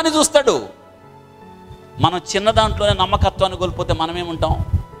నమ్మకత్వాన్ని చూస్తాడు. మనం చిన్న దాంట్లోనే నమ్మకత్వాన్ని కోల్పోతే మనమేముంటాం?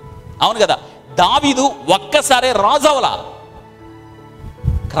 అవును కదా? దావీదు ఒక్కసారే రాజు అవలా.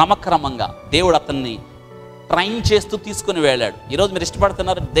 క్రమక్రమంగా దేవుడు అతన్ని ట్రైన్ చేస్తూ తీసుకుని వెళ్ళాడు. ఈరోజు మీరు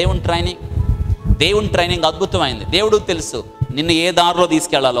ఇష్టపడుతున్నారు దేవుని ట్రైనింగ్ అద్భుతమైంది. దేవుడు తెలుసు నిన్ను ఏ దారిలో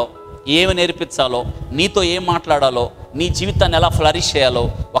తీసుకెళ్లాలో, ఏమి నేర్పించాలో, నీతో ఏం మాట్లాడాలో, నీ జీవితాన్ని ఎలా ఫ్లరిష్ చేయాలో,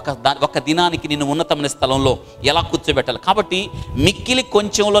 ఒక దినానికి నిన్ను ఉన్నతమైన స్థలంలో ఎలా కూర్చోబెట్టాలి. కాబట్టి మిక్కిలి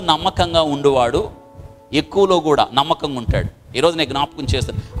కొంచెంలో నమ్మకంగా ఉండువాడు ఎక్కువలో కూడా నమ్మకంగా ఉంటాడు. ఈరోజు నేను జ్ఞాపకం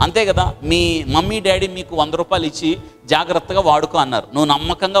చేస్తాను. అంతే కదా, మీ మమ్మీ డాడీ మీకు 100 రూపాయలు ఇచ్చి జాగ్రత్తగా వాడుకో అన్నారు. నువ్వు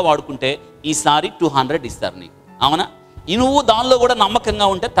నమ్మకంగా వాడుకుంటే ఈసారి 200 ఇస్తారు నీకు. అవునా? నువ్వు దానిలో కూడా నమ్మకంగా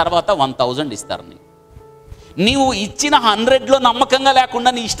ఉంటే తర్వాత 1000 ఇస్తారు నీకు. నీవు ఇచ్చిన 100లో నమ్మకంగా లేకుండా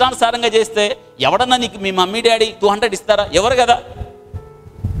నీ ఇష్టానుసారంగా చేస్తే ఎవడన్నా నీకు మీ మమ్మీ డాడీ 200 ఇస్తారా? ఎవరు కదా.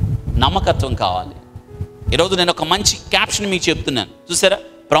 నమ్మకత్వం కావాలి. ఈరోజు నేను ఒక మంచి క్యాప్షన్ మీకు చెప్తున్నాను. చూసారా?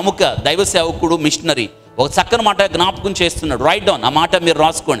 ప్రముఖ దైవ సేవకుడు, మిషనరీ ఒక చక్కని మాట జ్ఞాపకం చేస్తున్నాడు. రైట్ డౌన్, ఆ మాట మీరు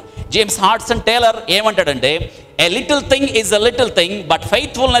రాసుకోండి. జేమ్స్ హాడ్సన్ టేలర్ ఏమంటాడంటే, a little thing is a little thing, but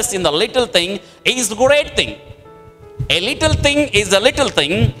faithfulness in the little thing is great thing. A little thing is a little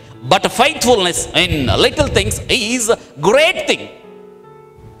thing, but faithfulness in little things is great thing.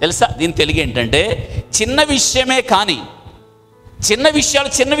 తెలుసా దీని తెలుగు ఏంటంటే, చిన్న విషయమే కానీ,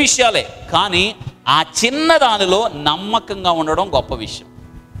 చిన్న విషయాలే కానీ ఆ చిన్న దానిలో నమ్మకంగా ఉండడం గొప్ప విషయం.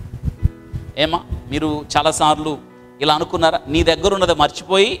 ఏమా మీరు చాలాసార్లు ఇలా అనుకున్నారా? నీ దగ్గర ఉన్నది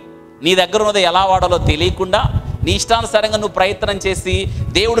మర్చిపోయి, నీ దగ్గర ఉన్నది ఎలా వాడాలో తెలియకుండా, నీ ఇష్టానుసారంగా నువ్వు ప్రయత్నం చేసి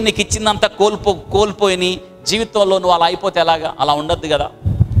దేవుడు నీకు ఇచ్చిందంతా కోల్పోయి జీవితంలో నువ్వు అలా అయిపోతే ఎలాగా? అలా ఉండద్దు కదా.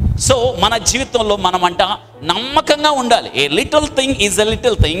 సో మన జీవితంలో మనమంట నమ్మకంగా ఉండాలి. A little thing is a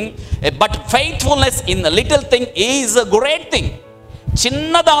little thing, but faithfulness in the little thing is a great thing.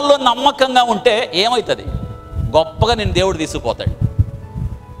 చిన్న దానిలో నమ్మకంగా ఉంటే ఏమవుతుంది? గొప్పగా నేను దేవుడు తీసుకుపోతాడు.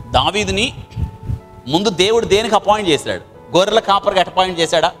 దావీదుని ముందు దేవుడు దేనికి అపాయింట్ చేశాడు? గొర్రెల కాపరికి అపాయింట్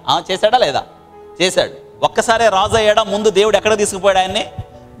చేశాడా? చేశాడా లేదా? చేశాడు. ఒక్కసారే రాజు అయ్యాడా? ముందు దేవుడు ఎక్కడ తీసుకుపోయాడు ఆయన్ని?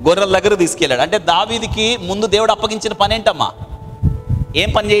 గొర్రెల దగ్గర తీసుకెళ్ళాడు. అంటే దావీదుకి ముందు దేవుడు అప్పగించిన పని ఏంటమ్మా? ఏం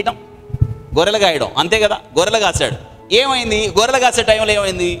పని చేయటం? గొర్రెలు కాయడం, అంతే కదా. గొర్రెలు కాశాడు. ఏమైంది? గొర్రెలు కాసే టైంలో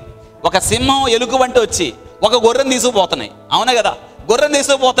ఏమైంది? ఒక సింహం ఎలుగు వంటి వచ్చి ఒక గొర్రెను తీసుకుపోతున్నాయి, అవునా కదా. గొర్రెను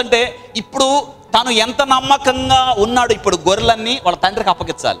తీసుకుపోతుంటే ఇప్పుడు తను ఎంత నమ్మకంగా ఉన్నాడు. ఇప్పుడు గొర్రెలన్నీ వాళ్ళ తండ్రికి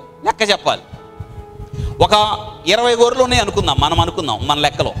అప్పగించాలి, లెక్క చెప్పాలి. ఒక 20 గొర్రెలు ఉన్నాయి అనుకుందాం, మనం అనుకుందాం మన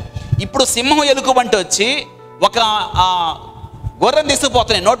లెక్కలో. ఇప్పుడు సింహం ఎలుగు వంటి వచ్చి ఒక గొర్రెను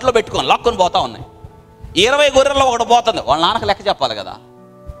తీసుకుపోతున్నాయి, నోట్లో పెట్టుకొని లాక్కొని పోతా ఉన్నాయి. 20 గొర్రెల్లో ఒకటి పోతుంది, వాళ్ళ నాన్నకు లెక్క చెప్పాలి కదా.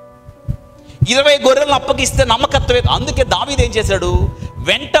 20 గొర్రెలను అప్పగిస్తే నమ్మకత్వమే. అందుకే దావీదు ఏం చేశాడు?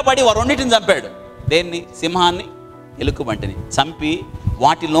 వెంటబడి రెండింటిని చంపాడు. దేన్ని? సింహాన్ని, ఎలుకబంటిని చంపి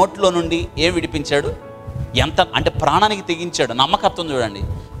వాటి నోట్లో నుండి ఏం విడిపించాడు? ఎంత అంటే ప్రాణానికి తెగించాడు. నమ్మకత్వం చూడండి.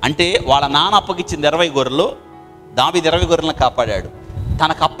 అంటే వాళ్ళ నాన్న అప్పగించింది 20 గొర్రెలు, దావీదు 20 గొర్రెలను కాపాడాడు.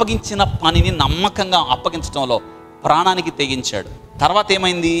 తనకు అప్పగించిన పనిని నమ్మకంగా అప్పగించడంలో ప్రాణానికి తెగించాడు. తర్వాత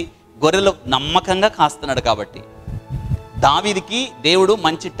ఏమైంది? గొర్రెలు నమ్మకంగా కాస్తున్నాడు కాబట్టి దావీదుకి దేవుడు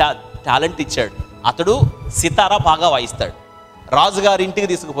మంచి టాలెంట్ ఇచ్చాడు. అతడు సితారా బాగా వాయిస్తాడు. రాజుగారి ఇంటికి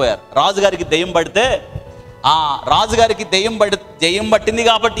తీసుకుపోయారు. రాజుగారికి దెయ్యం పడితే ఆ రాజుగారికి దెయ్యం పట్టింది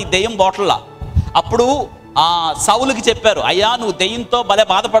కాబట్టి దెయ్యం బాటల్లా. అప్పుడు సౌలుకి చెప్పారు, అయ్యా నువ్వు దెయ్యంతో భలే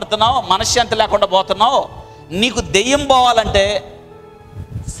బాధపడుతున్నావు, మనశ్శాంతి లేకుండా పోతున్నావు, నీకు దెయ్యం పోవాలంటే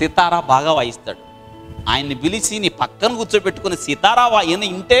సితారా బాగా వాయిస్తాడు. ఆయన్ని పిలిచి నీ పక్కన కూర్చోబెట్టుకుని సితారా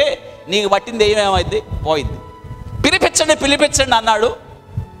ఇంటే నీకు పట్టిన దెయ్యం ఏమైంది? పోయింది. పిలిపించండి అన్నాడు.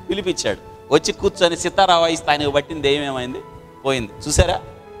 పిలిపించాడు. వచ్చి కూర్చొని సితారా వాయిస్తే ఆయనకు పట్టిన దెయ్యం ఏమైంది? పోయింది. చూసారా?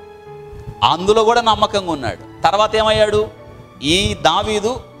 అందులో కూడా నమ్మకంగా ఉన్నాడు. తర్వాత ఏమయ్యాడు? ఈ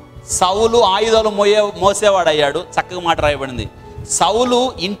దావీదు సౌలు ఆయుధాలు మోసేవాడయ్యాడు. చక్కగా మాట రాయబడింది. సౌలు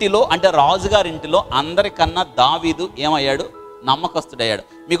ఇంటిలో అంటే రాజుగారి ఇంటిలో అందరికన్నా దావీదు ఏమయ్యాడు? నమ్మకస్తుడయ్యాడు.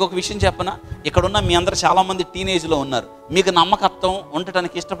 మీకు ఒక విషయం చెప్పనా? ఇక్కడున్న మీ అందరూ చాలామంది టీనేజ్లో ఉన్నారు. మీకు నమ్మకత్వం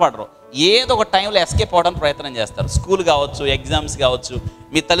ఉండటానికి ఇష్టపడరు. ఏదో ఒక టైంలో ఎస్కేప్ అవ్వడానికి ప్రయత్నం చేస్తారు. స్కూల్ కావచ్చు, ఎగ్జామ్స్ కావచ్చు,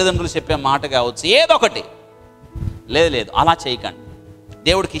 మీ తల్లిదండ్రులు చెప్పే మాట కావచ్చు, ఏదో ఒకటి. లేదు అలా చేయకండి.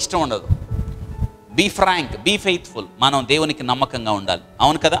 దేవుడికి ఇష్టం ఉండదు. Be Frank, be faithful. మనం దేవునికి నమ్మకంగా ఉండాలి,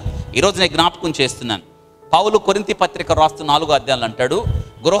 అవును కదా. ఈరోజు నేను జ్ఞాపకం చేస్తున్నాను. పౌలు కొరింథీ పత్రిక రాస్తూ 4వ అధ్యాయంలో అంటాడు,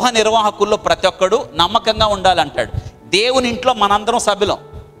 గృహ నిర్వాహకుల్లో ప్రతి ఒక్కడు నమ్మకంగా ఉండాలి అంటాడు. దేవుని ఇంట్లో మనందరం సభ్యులం.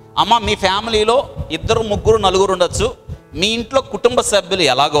 అమ్మ, మీ ఫ్యామిలీలో 2, 3, 4 ఉండొచ్చు. మీ ఇంట్లో కుటుంబ సభ్యులు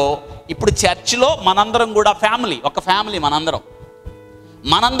ఎలాగో ఇప్పుడు చర్చిలో మనందరం కూడా ఫ్యామిలీ, ఒక ఫ్యామిలీ.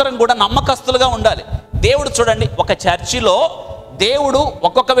 మనందరం కూడా నమ్మకస్తులుగా ఉండాలి. దేవుడు చూడండి, ఒక చర్చిలో దేవుడు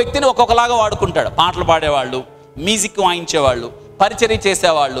ఒక్కొక్క వ్యక్తిని ఒక్కొక్కలాగా వాడుకుంటాడు. పాటలు పాడేవాళ్ళు, మ్యూజిక్ వాయించేవాళ్ళు, పరిచర్య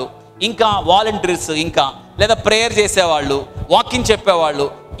చేసేవాళ్ళు, ఇంకా వాలంటీర్స్, ఇంకా లేదా ప్రేయర్ చేసేవాళ్ళు, వాకింగ్ చెప్పేవాళ్ళు,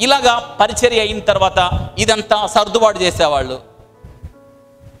 ఇలాగా పరిచర్య అయిన తర్వాత ఇదంతా సర్దుబాటు చేసేవాళ్ళు.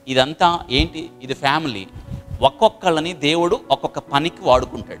 ఇదంతా ఏంటి? ఇది ఫ్యామిలీ. ఒక్కొక్కళ్ళని దేవుడు ఒక్కొక్క పనికి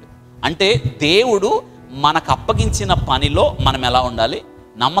వాడుకుంటాడు. అంటే దేవుడు మనకు అప్పగించిన పనిలో మనం ఎలా ఉండాలి?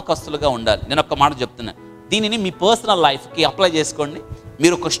 నమ్మకస్తులుగా ఉండాలి. నేను ఒక మాట చెప్తున్నాను, దీనిని మీ పర్సనల్ లైఫ్కి అప్లై చేసుకోండి.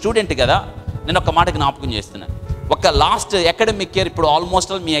 మీరు ఒక స్టూడెంట్ కదా, నేను ఒక మాట జ్ఞాపకం చేస్తున్నాను. ఒక లాస్ట్ అకాడమిక్ ఇయర్ ఇప్పుడు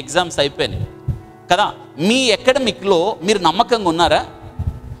ఆల్మోస్ట్ మీ ఎగ్జామ్స్ అయిపోయినాయి కదా. మీ అకాడమిక్లో మీరు నమ్మకంగా ఉన్నారా?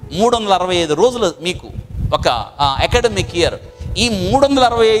 365 రోజులు మీకు ఒక అకాడమిక్ ఇయర్. ఈ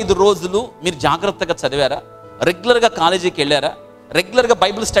 365 రోజులు మీరు జాగ్రత్తగా చదివారా? రెగ్యులర్గా కాలేజీకి వెళ్ళారా? రెగ్యులర్గా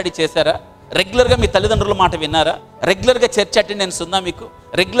బైబిల్ స్టడీ చేశారా? రెగ్యులర్గా మీ తల్లిదండ్రుల మాట విన్నారా? రెగ్యులర్గా చర్చ్ అటెండెన్స్ ఉందా మీకు?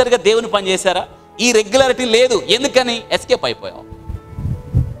 రెగ్యులర్గా దేవుని పని చేశారా? ఈ రెగ్యులారిటీ లేదు. ఎందుకని? ఎస్కేప్ అయిపోయావు.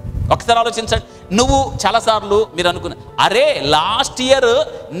 ఒకసారి ఆలోచించండి. నువ్వు చాలాసార్లు మీరు అనుకున్నా, అరే లాస్ట్ ఇయర్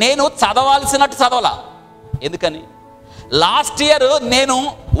నేను చదవాల్సినట్టు చదవాలా. ఎందుకని? లాస్ట్ ఇయర్ నేను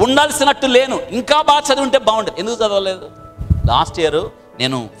ఉండాల్సినట్టు లేను, ఇంకా బాగా చదివింటే బాగుంటుంది. ఎందుకు చదవలేదు? లాస్ట్ ఇయర్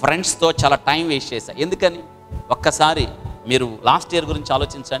నేను ఫ్రెండ్స్తో చాలా టైం వేస్ట్ చేశాను. ఎందుకని? ఒక్కసారి మీరు లాస్ట్ ఇయర్ గురించి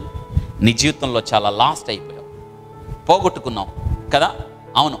ఆలోచించండి. నీ జీవితంలో చాలా లాస్ట్ అయిపోయావు, పోగొట్టుకున్నావు కదా.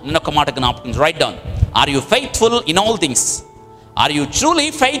 అవును, నేను ఒక మాట జ్ఞాపకం, right down. Are you faithful in all things? Are you truly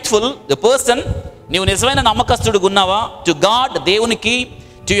faithful the person? నీవు నిజమైన నమ్మకస్తుడిగా ఉన్నావా? టు గాడ్, దేవునికి,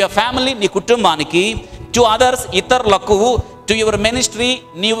 టు యువర్ ఫ్యామిలీ, నీ కుటుంబానికి, టు అదర్స్, ఇతరులకు, టు యువర్ మినిస్ట్రీ,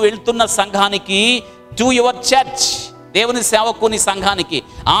 నీవు వెళ్తున్న సంఘానికి, టు యువర్ చర్చ్, దేవుని సేవకు, నీ సంఘానికి.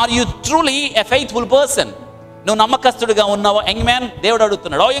 Are you truly a faithful person? నువ్వు నమ్మకస్తుడిగా ఉన్నావా? యంగ్ మ్యాన్, దేవుడు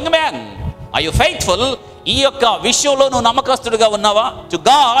అడుగుతున్నాడు, ఓ young man, are you faithful? ఈ యొక్క విషయంలో నువ్వు నమ్మకస్తుడిగా ఉన్నావా? టు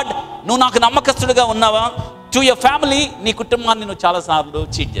గాడ్, నువ్వు నాకు నమ్మకస్తుడిగా ఉన్నావా? టు యువర్ ఫ్యామిలీ, నీ కుటుంబాన్ని నువ్వు చాలాసార్లు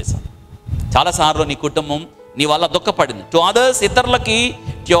చీట్ చేశావు. చాలాసార్లు నీ కుటుంబం నీ వల్ల దుఃఖపడింది. టు అదర్స్, ఇతరులకి,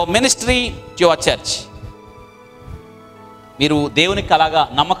 to your ministry, to your church. మీరు దేవునికి అలాగా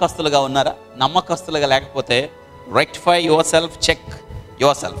నమ్మకస్తులుగా ఉన్నారా? నమ్మకస్తులుగా లేకపోతే rectify your self, check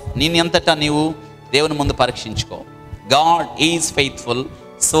your self. నేను ఎంతటా నీవు దేవుని ముందు పరీక్షించుకో. God is faithful,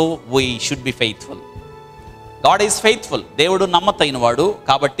 so we should be faithful. God is faithful. దేవుడు నమ్మతైన వాడు.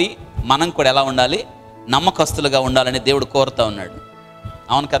 కాబట్టి మనం కూడా ఎలా ఉండాలి? నమ్మకస్తులుగా ఉండాలని దేవుడు కోరుతూ ఉన్నాడు.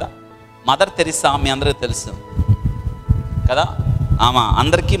 అవును కదా? మదర్ తెరిసా మీ అందరికీ తెలుసు కదా, ఆమె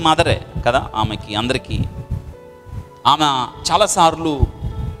అందరికీ మదరే కదా. ఆమెకి అందరికీ ఆమె చాలాసార్లు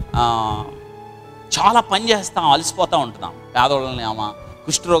చాలా పని చేస్తాం, అలసిపోతూ ఉంటున్నాం. పేదవాళ్ళని, ఆమె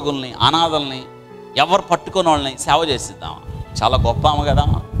కుష్ఠరోగుల్ని, అనాథల్ని, ఎవరు పట్టుకున్న వాళ్ళని సేవ చేసిద్దాం. చాలా గొప్ప ఆమె కదా.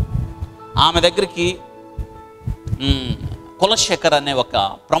 ఆమె దగ్గరికి కులశేఖర్ అనే ఒక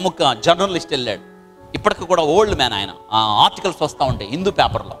ప్రముఖ జర్నలిస్ట్ వెళ్ళాడు. ఇప్పటికి కూడా ఓల్డ్ మ్యాన్ ఆయన. ఆర్టికల్స్ వస్తూ ఉంటాయి హిందూ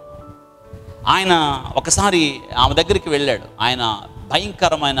పేపర్లో. ఆయన ఒకసారి ఆమె దగ్గరికి వెళ్ళాడు. ఆయన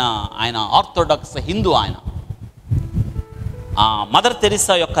భయంకరమైన, ఆయన ఆర్థోడాక్స్ హిందూ. ఆయన మదర్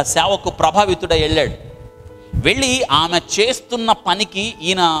తెరిసా యొక్క సేవకు ప్రభావితుడై వెళ్ళాడు. వెళ్ళి ఆమె చేస్తున్న పనికి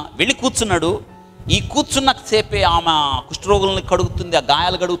ఈయన వెళ్ళి కూర్చున్నాడు. ఈ కూర్చున్న సేపే ఆమె కుష్ఠరోగుల్ని కడుగుతుంది, ఆ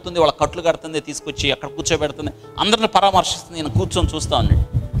గాయాలు కడుగుతుంది, వాళ్ళ కట్లు కడుతుంది, తీసుకొచ్చి అక్కడ కూర్చోబెడుతుంది, అందరిని పరామర్శిస్తుంది. ఈయన కూర్చొని చూస్తూ ఉన్నాడు.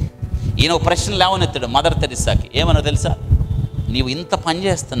 ఈయన ఒక ప్రశ్న లేవనెత్తాడు మదర్ తెరిసాకి. ఏమన్నా తెలుసా? నీవు ఇంత పని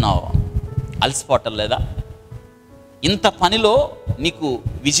చేస్తున్నావు, అలసిపోవటం లేదా? ఇంత పనిలో నీకు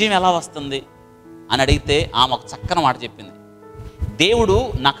విజయం ఎలా వస్తుంది అని అడిగితే ఆమె ఒక చక్కని మాట చెప్పింది. దేవుడు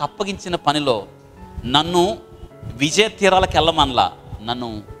నాకు అప్పగించిన పనిలో నన్ను విజయ తీరాలకు వెళ్ళమనలా, నన్ను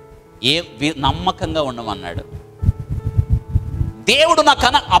నమ్మకంగా ఉండమన్నాడు. దేవుడు నాకు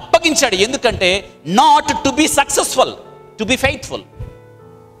అప్పగించాడు. ఎందుకంటే not to be successful, to be faithful.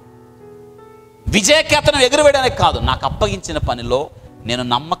 విజయకేతనం ఎగురవేయడానికి కాదు, నాకు అప్పగించిన పనిలో నేను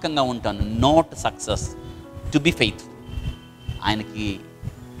నమ్మకంగా ఉంటాను. Not success, to be faithful. ఆయనకి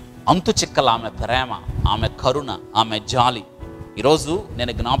అంతు చిక్కల ఆమె ప్రేమ, ఆమె కరుణ, ఆమె జాలి. ఈరోజు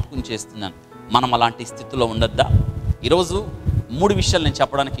నేను జ్ఞాపకం చేస్తున్నాను, మనం అలాంటి స్థితిలో ఉండొద్దా? ఈరోజు 3 విషయాలు నేను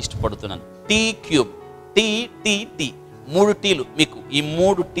చెప్పడానికి ఇష్టపడుతున్నాను. Tea cube, tea tea tea, 3 టీలు. మీకు ఈ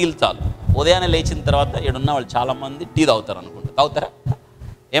 3 టీలు చాలు. ఉదయాన్నే లేచిన తర్వాత ఈడున్న వాళ్ళు చాలామంది టీ తాగుతారు అనుకుంటా. తాగుతారా?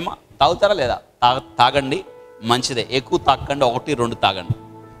 ఏమా తాగుతారా లేదా? తాగండి, మంచిదే. ఎక్కువ తాగండి, 1, 2 తాగండి.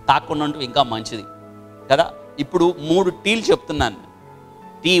 తాగకుండా ఉంటే ఇంకా మంచిది కదా. ఇప్పుడు 3 టీలు చెప్తున్నాను.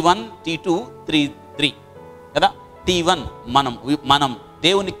 T1, T2, 3 కదా. T1 మనం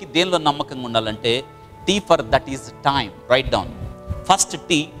దేవునికి దేనిలో నమ్మకంగా ఉండాలంటే T for that is time. Right down. First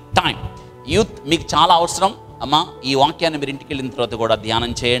T, time. Youth మీకు చాలా అవసరం అమ్మా. ఈ వాక్యాన్ని మీరు ఇంటికి వెళ్ళిన తర్వాత కూడా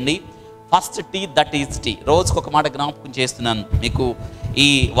ధ్యానం చేయండి. First T, that is T. రోజుకు ఒక మాట జ్ఞాపకం చేస్తున్నాను మీకు. ఈ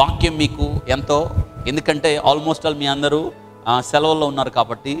వాక్యం మీకు ఎంతో, ఎందుకంటే ఆల్మోస్ట్ ఆల్ మీ అందరూ సెలవుల్లో ఉన్నారు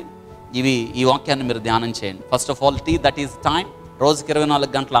కాబట్టి ఈ వాక్యాన్ని మీరు ధ్యానం చేయండి. First of all T, that is time. రోజుకి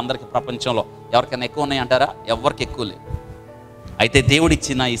 24 గంటలు అందరికీ ప్రపంచంలో ఎవరికైనా ఎక్కువ ఉన్నాయి అంటారా? ఎవరికి ఎక్కువ లేదు. అయితే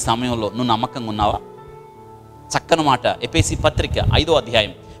దేవుడిచ్చిన ఈ సమయంలో నువ్వు నమ్మకంగా ఉన్నావా? చక్కని మాట. ఎఫెసీ పత్రిక 5వ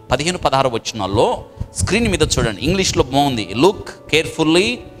అధ్యాయం 15-16 వచనాల్లో స్క్రీన్ మీద చూడండి. ఇంగ్లీష్లో బాగుంది. Look carefully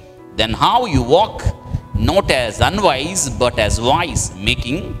then how you walk, not as unwise but as wise,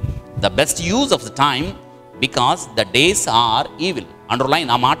 making the best use of the time because the days are evil.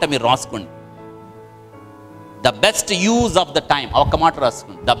 Underline ఆ మాట మీరు రాసుకోండి. The best use of the time. ఒక్క మాట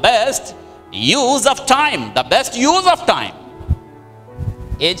రాసుకోండి. The best use of time, the best use of time.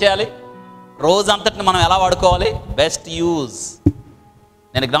 ఏం చేయాలి? రోజంతటిని మనం ఎలా వాడుకోవాలి? Best use.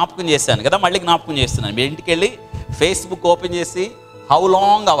 నేను జ్ఞాపకం చేశాను కదా, మళ్ళీ జ్ఞాపకం చేస్తున్నాను. మీ ఇంటికి వెళ్ళి ఫేస్బుక్ ఓపెన్ చేసి హౌ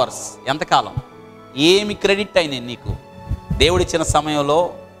లాంగ్ అవర్స్, ఎంతకాలం, ఏమి క్రెడిట్ అయినాయి నీకు? దేవుడిచ్చిన సమయంలో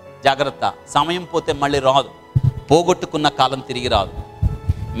జాగ్రత్త. సమయం పోతే మళ్ళీ రాదు. పోగొట్టుకున్న కాలం తిరిగి రాదు.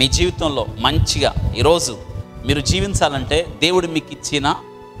 మీ జీవితంలో మంచిగా ఈరోజు మీరు జీవించాలంటే దేవుడు మీకు ఇచ్చిన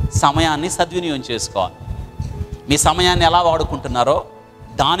సమయాన్ని సద్వినియోగం చేసుకోవాలి. మీ సమయాన్ని ఎలా వాడుకుంటున్నారో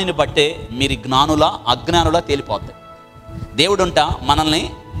దానిని బట్టే మీరు జ్ఞానులా అజ్ఞానులా తేలిపోతాయి. దేవుడుంట మనల్ని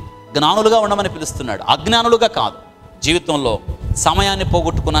జ్ఞానులుగా ఉండమని పిలుస్తున్నాడు, అజ్ఞానులుగా కాదు. జీవితంలో సమయాన్ని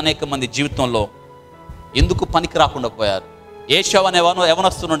పోగొట్టుకున్న అనేక మంది జీవితంలో ఎందుకు పనికి రాకుండా పోయారు. ఏషావు అనే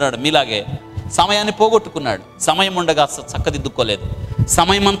యవనస్తున్నాడు మీలాగే సమయాన్ని పోగొట్టుకున్నాడు. సమయం ఉండగా చక్కదిద్దుకోలేదు.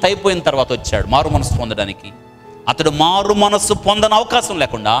 సమయం అంతా అయిపోయిన తర్వాత వచ్చాడు మారు మనసు పొందడానికి. అతడు మారు మనస్సు పొందని అవకాశం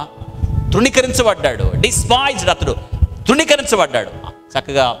లేకుండా తృణీకరించబడ్డాడు. డిస్పాయిజ్డ్. అతడు తృణీకరించబడ్డాడు.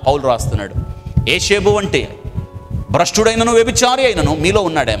 చక్కగా పౌలు రాస్తున్నాడు, ఏషేబు అంటే భ్రష్టుడైనను వ్యభిచారి అయినను మీలో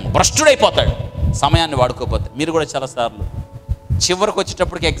ఉన్నాడేమో. భ్రష్టుడైపోతాడు సమయాన్ని వాడుకోకపోతే. మీరు కూడా చాలాసార్లు చివరికి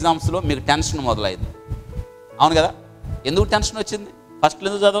వచ్చేటప్పటికి ఎగ్జామ్స్లో మీకు టెన్షన్ మొదలైంది. అవును కదా? ఎందుకు టెన్షన్ వచ్చింది? ఫస్ట్లో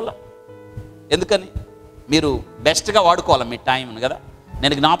ఎందుకు చదవాలా? ఎందుకని? మీరు బెస్ట్గా వాడుకోవాలి మీ టైంని కదా.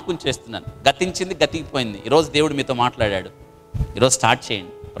 నేను జ్ఞాపకం చేస్తున్నాను. గతించింది గతికిపోయింది. ఈరోజు దేవుడు మీతో మాట్లాడాడు. ఈరోజు స్టార్ట్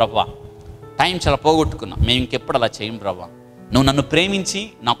చేయండి. ప్రభా, టైం చాలా పోగొట్టుకున్నా, మేము ఇంకెప్పుడు అలా చేయం ప్రభా. నువ్వు నన్ను ప్రేమించి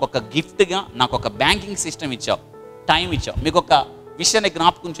నాకు ఒక గిఫ్ట్గా నాకు ఒక బ్యాంకింగ్ సిస్టమ్ ఇచ్చావు, టైం ఇచ్చావు. మీకు ఒక విషయాన్ని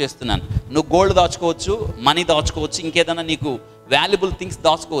జ్ఞాపకం చేస్తున్నాను. నువ్వు గోల్డ్ దాచుకోవచ్చు, మనీ దాచుకోవచ్చు, ఇంకేదైనా నీకు వాల్యుబుల్ థింగ్స్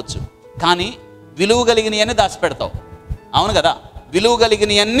దాచుకోవచ్చు, కానీ విలువ కలిగినవన్నీ దాచిపెడతావు. అవును కదా, విలువ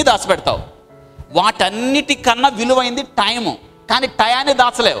కలిగినవన్నీ దాచిపెడతావు. వాటన్నిటికన్నా విలువైంది టైము. కానీ టయాన్ని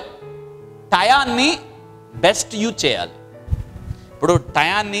దాచలేవు. టయాన్ని బెస్ట్ యూజ్ చేయాలి. ఇప్పుడు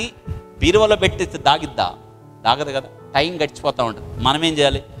టయాన్ని బీరువాలో పెట్టేస్తే దాగదు కదా, టైం గడిచిపోతూ ఉంటుంది. మనం ఏం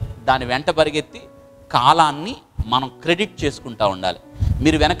చేయాలి? దాని వెంట పరిగెత్తి కాలాన్ని మనం క్రెడిట్ చేసుకుంటూ ఉండాలి.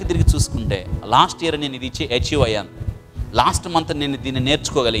 మీరు వెనక్కి తిరిగి చూసుకుంటే, లాస్ట్ ఇయర్ నేను ఇది అచీవ్ అయ్యాను, లాస్ట్ మంత్ నేను దీన్ని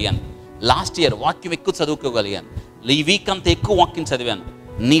నేర్చుకోగలిగాను, లాస్ట్ ఇయర్ వాక్యం ఎక్కువ చదువుకోగలిగాను, ఈ వీక్ అంతా ఎక్కువ వాక్యం చదివాను.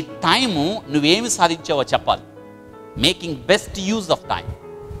 నీ టైము నువ్వేమి సాధించావో చెప్పాలి. Making best use of time.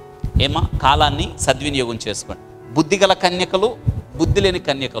 ఏమా, కాలాన్ని సద్వినియోగం చేసుకోండి. బుద్ధిగల కన్యకలు, బుద్ధి లేని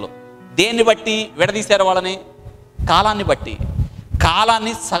కన్యకలు దేన్ని బట్టి విడదీశారు వాళ్ళని? కాలాన్ని బట్టి.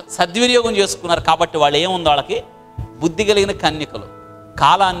 కాలాన్ని సద్వినియోగం చేసుకున్నారు కాబట్టి వాళ్ళు ఏముంది, వాళ్ళకి బుద్ధి కలిగిన కన్యకలు.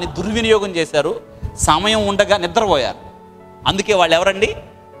 కాలాన్ని దుర్వినియోగం చేశారు, సమయం ఉండగా నిద్రపోయారు. అందుకే వాళ్ళు ఎవరండి?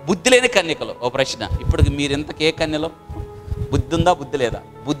 బుద్ధి లేని కన్యకలు. ఓ ప్రశ్న, ఇప్పుడు మీరు ఇంతకే కన్యలో? బుద్ధి ఉందా, బుద్ధి లేదా?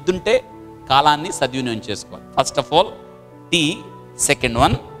 బుద్ధి ఉంటే కాలాన్ని సద్వినియోగం చేసుకోవాలి. First of all tea. Second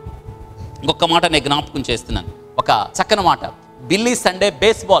one, ఇంకొక మాట నేను జ్ఞాపకం చేస్తున్నాను, ఒక చక్కని మాట. బిల్లీ సండే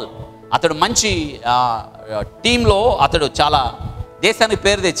బేస్బాల్, అతడు మంచి టీంలో అతడు చాలా దేశానికి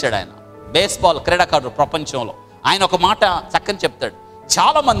పేరు తెచ్చాడు. ఆయన బేస్బాల్ క్రీడాకారుడు ప్రపంచంలో. ఆయన ఒక మాట చక్కని చెప్తాడు.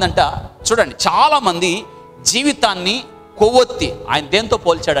 చాలామంది అంట, చూడండి, చాలామంది జీవితాన్ని కొవ్వొత్తి ఆయన దేంతో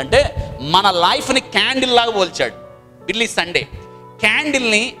పోల్చాడంటే మన లైఫ్ని క్యాండిల్ లాగా పోల్చాడు. బిల్లీ సండే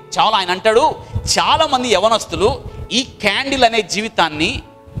క్యాండిల్ని ఆయన అంటాడు, చాలామంది యవనస్తులు ఈ క్యాండిల్ అనే జీవితాన్ని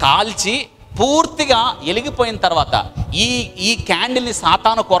కాల్చి పూర్తిగా ఎలిగిపోయిన తర్వాత ఈ క్యాండిల్ని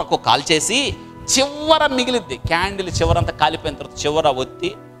సాతాను కొరకు కాల్చేసి చివర మిగిలిద్ది. క్యాండిల్ చివరంతా కాలిపోయిన తర్వాత చివర ఒత్తి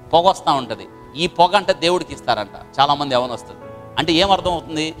పొగ వస్తూ ఉంటుంది. ఈ పొగ అంటే దేవుడికి ఇస్తారంట చాలామంది యవనస్తులు. అంటే ఏమర్థం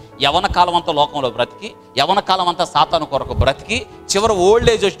అవుతుంది? యవన కాలం అంతా లోకంలో బ్రతికి, యవన కాలం అంతా సాతాను కొరకు బ్రతికి, చివరి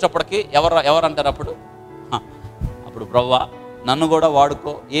ఓల్డ్ ఏజ్ వచ్చేటప్పటికి ఎవరంటారు అప్పుడు ప్రభువా నన్ను కూడా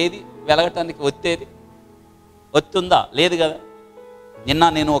వాడుకో. ఏది వెలగటానికి ఒత్తేది? ఒత్తుందా? లేదు కదా. నిన్న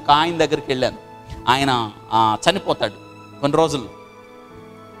నేను ఒక ఆయన దగ్గరికి వెళ్ళాను. ఆయన చనిపోతాడు కొన్ని రోజులు.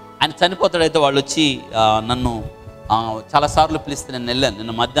 ఆయన చనిపోతాడైతే వాళ్ళు వచ్చి నన్ను చాలాసార్లు పిలిస్తే నేను వెళ్ళాను.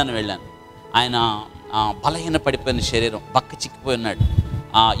 నిన్న మధ్యాహ్నం వెళ్ళాను. ఆయన బలహీన పడిపోయిన శరీరం, బక్క చిక్కిపోయి ఉన్నాడు,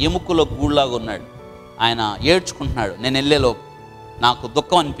 ఎముకలో గూళ్ళలాగా ఉన్నాడు. ఆయన ఏడ్చుకుంటున్నాడు. నేను వెళ్ళేలోపు నాకు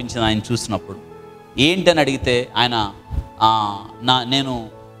దుఃఖం అనిపించింది ఆయన చూసినప్పుడు. ఏంటని అడిగితే ఆయన నేను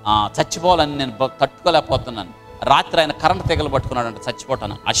చచ్చిపోవాలని నేను తట్టుకోలేకపోతున్నాను. రాత్రి ఆయన కరెంట్ తెగలు పట్టుకున్నాడంట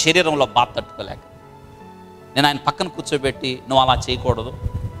చచ్చిపోతాను, ఆ శరీరంలో బాధ తట్టుకోలేక. నేను ఆయన పక్కన కూర్చోబెట్టి, నువ్వు అలా చేయకూడదు,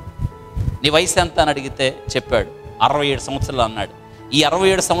 నీ వయసు ఎంత అని అడిగితే చెప్పాడు 67 సంవత్సరాలు అన్నాడు. ఈ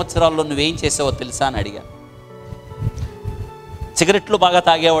 67 సంవత్సరాల్లో నువ్వేం చేసావో తెలుసా అని అడిగా. సిగరెట్లు బాగా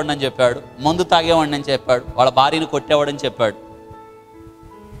తాగేవాడిని అని చెప్పాడు, మందు తాగేవాడిని అని చెప్పాడు, వాళ్ళ భార్యను కొట్టేవాడని చెప్పాడు.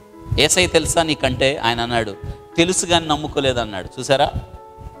 ఏసై తెలుసా నీకంటే? ఆయన అన్నాడు తెలుసు కానీ నమ్ముకోలేదన్నాడు. చూసారా,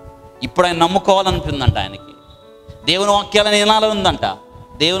 ఇప్పుడు ఆయన నమ్ముకోవాలనిపిందంట. ఆయనకి దేవుని వాక్యాలను వినాలని ఉందంట,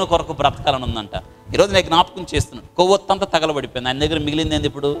 దేవుని కొరకు బ్రతకాలని ఉందంట. ఈరోజు నేను జ్ఞాపకం చేస్తున్నాను, కొవ్వొత్తంతా తగలబడిపోయింది. ఆయన దగ్గర మిగిలింది ఏంది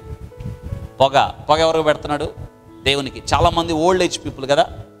ఇప్పుడు? పొగ ఎవరికి పెడుతున్నాడు? దేవునికి. చాలామంది ఓల్డ్ ఏజ్ పీపుల్ కదా.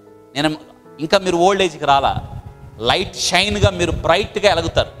 ఇంకా మీరు ఓల్డ్ ఏజ్కి రాలా, లైట్ షైన్గా మీరు బ్రైట్గా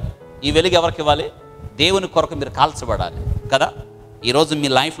ఎలుగుతారు. ఈ వెలుగు ఎవరికి ఇవ్వాలి? దేవుని కొరకు మీరు కాల్చబడాలి కదా. ఈరోజు మీ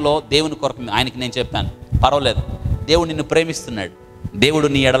లైఫ్లో దేవుని కొరకు ఆయనకి నేను చెప్పాను, పర్వాలేదు, దేవుడు నిన్ను ప్రేమిస్తున్నాడు, దేవుడు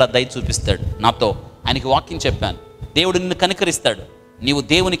నీ ఎడల దయ చూపిస్తాడు. నాతో ఆయనకి వాక్యం చెప్పాను, దేవుడు నిన్ను కనికరిస్తాడు. నీవు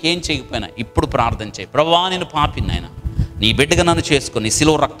దేవునికి ఏం చేయకపోయినా ఇప్పుడు ప్రార్థన చేయి. ప్రభువా నేను పాపిని, ఆయన నీ బిడ్డగా నన్ను చేసుకో, నీ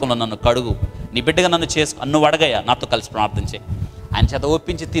సిలువ రక్తంలో నన్ను కడుగు, నీ బిడ్డగా నన్ను చేసుకో, నువ్వు అడగయ్యా, నాతో కలిసి ప్రార్థన చేయి. ఆయన చేత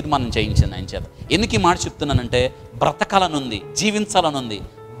ఒప్పించి తీర్మానం చేయించింది ఆయన చేత. ఎందుకు ఈ మాట చెప్తున్నానంటే, బ్రతకాలనుంది, జీవించాలనుంది,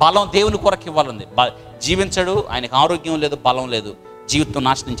 బలం దేవుని కొరకు ఇవ్వాలంది. జీవించడు, ఆయనకు ఆరోగ్యం లేదు, బలం లేదు, జీవితం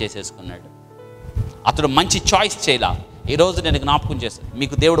నాశనం చేసేసుకున్నాడు. అతడు మంచి చాయిస్ చేయలా. ఈరోజు నేను జ్ఞాపకం చేశాను,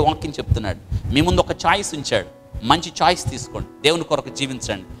 మీకు దేవుడు వాక్యం చెప్తున్నాడు, మీ ముందు ఒక చాయిస్ ఉంచాడు, మంచి చాయిస్ తీసుకోండి, దేవుని కొరకు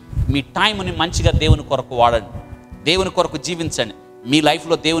జీవించండి. మీ టైంని మంచిగా దేవుని కొరకు వాడండి, దేవుని కొరకు జీవించండి. మీ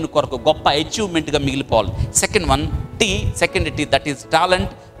లైఫ్లో దేవుని కొరకు గొప్ప అచీవ్మెంట్గా మిగిలిపోవాలి. Second T that is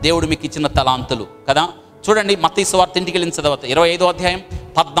talent. దేవుడు మీకు ఇచ్చిన తలాంతులు కదా. చూడండి, మత్తయి సువార్త ఇంటికి వెళ్ళిన తర్వాత 25వ అధ్యాయం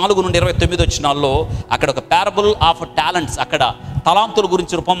 14 నుండి 29 వచ్చినాల్లో అక్కడ ఒక పారబుల్ ఆఫ్ టాలెంట్స్, అక్కడ తలాంతుల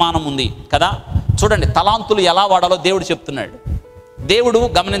గురించి ఉపమానం ఉంది కదా. చూడండి, తలాంతులు ఎలా వాడాలో దేవుడు చెప్తున్నాడు. దేవుడు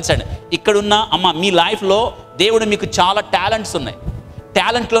గమనించండి, ఇక్కడున్న మీ లైఫ్లో దేవుడు మీకు చాలా టాలెంట్స్ ఉన్నాయి.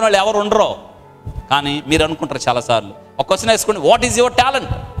 టాలెంట్లో వాళ్ళు ఎవరు ఉండరో. కానీ మీరు అనుకుంటారు చాలాసార్లు. ఒక క్వశ్చన్ వేసుకోండి, వాట్ ఈజ్ యువర్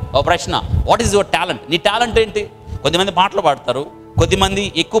టాలెంట్? ఒక ప్రశ్న, వాట్ ఈజ్ యువర్ టాలెంట్? నీ టాలెంట్ ఏంటి? కొద్దిమంది పాటలు పాడతారు, కొద్దిమంది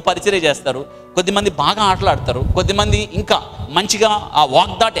ఎక్కువ పరిచర్య చేస్తారు, కొద్దిమంది బాగా ఆటలాడతారు, కొద్దిమంది ఇంకా మంచిగా ఆ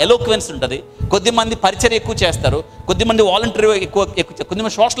వాక్ దాట్ ఎలోక్వెన్స్ ఉంటుంది, కొద్దిమంది పరిచర్య ఎక్కువ చేస్తారు, కొద్దిమంది వాలంటరీ ఎక్కువ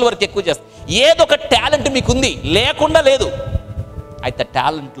కొద్దిమంది సోషల్ వర్క్ ఎక్కువ చేస్తారు. ఏదో ఒక టాలెంట్ మీకుంది, లేకుండా లేదు. అయితే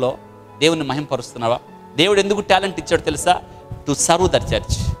టాలెంట్లో దేవుని మహింపరుస్తున్నావా? దేవుడు ఎందుకు టాలెంట్ ఇచ్చాడు తెలుసా? To serve that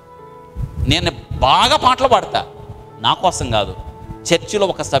church. నేను బాగా పాటలు పాడతా, నా కోసం కాదు, చర్చిలో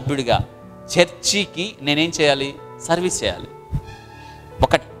ఒక సభ్యుడిగా చర్చికి నేనేం చేయాలి? సర్వీస్ చేయాలి.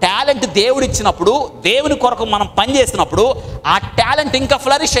 ఒక టాలెంట్ దేవుడు ఇచ్చినప్పుడు, దేవుని కొరకు మనం పని చేసినప్పుడు ఆ టాలెంట్ ఇంకా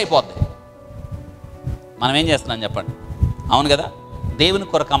ఫ్లరిష్ అయిపోద్ది. మనం ఏం చేస్తున్నాం చెప్పండి? అవును కదా? దేవుని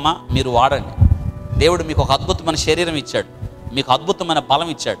కొరకమ్మ మీరు వాడండి. దేవుడు మీకు ఒక అద్భుతమైన శరీరం ఇచ్చాడు, మీకు అద్భుతమైన బలం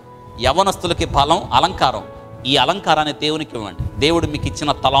ఇచ్చాడు. యవనస్తులకి బలం అలంకారం, ఈ అలంకారాన్ని దేవునికి ఇవ్వండి. దేవుడు మీకు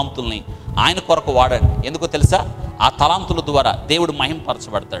ఇచ్చిన తలాంతుల్ని ఆయన కొరకు వాడండి. ఎందుకో తెలుసా? ఆ తలాంతుల ద్వారా దేవుడు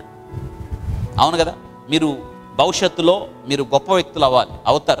మహింపరచబడతాడు. అవును కదా? మీరు భవిష్యత్తులో మీరు గొప్ప వ్యక్తులు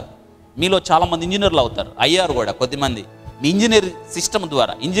అవుతారు. మీలో చాలామంది ఇంజనీర్లు అవుతారు, అయ్యారు కూడా కొద్దిమంది. మీ ఇంజనీరింగ్ సిస్టమ్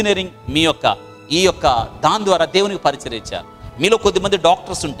ద్వారా, ఇంజనీరింగ్ మీ యొక్క దాని ద్వారా దేవునికి పరిచర్య చేయాలి. మీలో కొద్దిమంది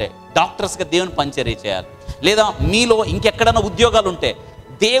డాక్టర్స్ ఉంటే డాక్టర్స్గా దేవుని పరిచర్య చేయాలి. లేదా మీలో ఇంకెక్కడైనా ఉద్యోగాలు ఉంటే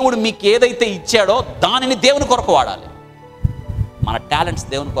దేవుడు మీకు ఏదైతే ఇచ్చాడో దానిని దేవుని కొరకు వాడాలి. మన టాలెంట్స్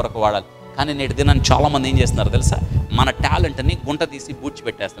దేవుని కొరకు వాడాలి. కానీ నేటి దినాన్ని చాలామంది ఏం చేస్తున్నారు తెలుసా? మన టాలెంట్ని గుంట తీసి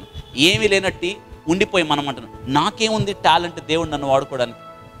పూడ్చిపెట్టేస్తాను. ఏమీ లేనట్టు ఉండిపోయి మనం అంటున్నాం, నాకేముంది టాలెంట్, దేవుడు నన్ను వాడుకోవడానికి.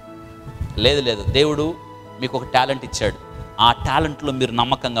 లేదు, దేవుడు మీకు ఒక టాలెంట్ ఇచ్చాడు. ఆ టాలెంట్లో మీరు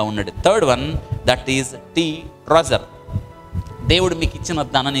నమ్మకంగా ఉండండి. Third one, that is treasure. దేవుడు మీకు ఇచ్చిన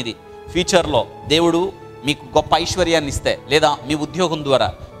ధననిధి. ఫ్యూచర్లో దేవుడు మీకు గొప్ప ఐశ్వర్యాన్ని ఇస్తే, లేదా మీ ఉద్యోగం ద్వారా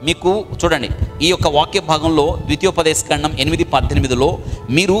మీకు చూడండి, ఈ యొక్క వాక్య భాగంలో ద్వితీయోపదేశకాండం 8:18లో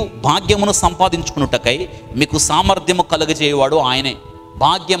మీరు భాగ్యమును సంపాదించుకున్నటకై మీకు సామర్థ్యము కలుగజేయవాడు ఆయనే.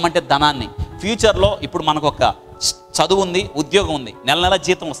 భాగ్యం అంటే ధనాన్ని. ఫ్యూచర్లో ఇప్పుడు మనకు ఒక చదువు ఉంది, ఉద్యోగం ఉంది, నెల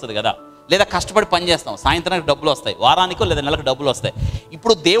జీతం వస్తుంది కదా, లేదా కష్టపడి పని చేస్తాం, సాయంత్రానికి డబ్బులు వస్తాయి, వారానికో లేదా నెలకు డబ్బులు వస్తాయి.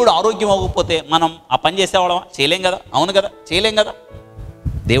 ఇప్పుడు దేవుడు ఆరోగ్యం అవ్వకపోతే మనం ఆ పని చేసేవాళ్ళమా? చేయలేం కదా. అవును కదా? చేయలేం కదా.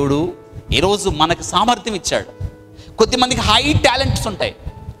 దేవుడు ఈరోజు మనకు సామర్థ్యం ఇచ్చాడు. కొద్దిమందికి హై టాలెంట్స్ ఉంటాయి,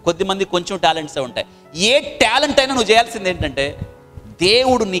 కొద్దిమంది కొంచెం టాలెంట్సే ఉంటాయి. ఏ టాలెంట్ అయినా నువ్వు చేయాల్సింది ఏంటంటే,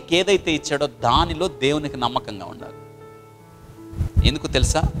 దేవుడు నీకు ఏదైతే ఇచ్చాడో దానిలో దేవునికి నమ్మకంగా ఉండాలి. ఎందుకు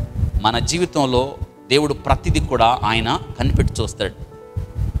తెలుసా? మన జీవితంలో దేవుడు ప్రతిదీ కూడా ఆయన కనిపెట్టి చూస్తాడు.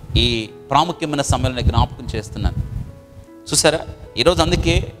 ఈ ప్రాముఖ్యమైన సమయంలో జ్ఞాపకం చేస్తున్నాను. చూసారా? ఈరోజు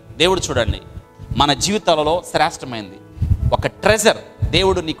అందుకే దేవుడు చూడండి, మన జీవితాలలో శ్రేష్టమైంది ఒక ట్రెజర్.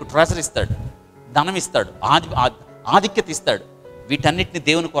 దేవుడు నీకు ట్రెజర్ ఇస్తాడు, ధనం ఇస్తాడు, ఆధిక్యత ఇస్తాడు. వీటన్నిటిని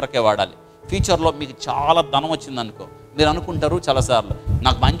దేవుని కొరకే వాడాలి. ఫ్యూచర్లో మీకు చాలా ధనం వచ్చిందనుకో, మీరు అనుకుంటారు చాలాసార్లు,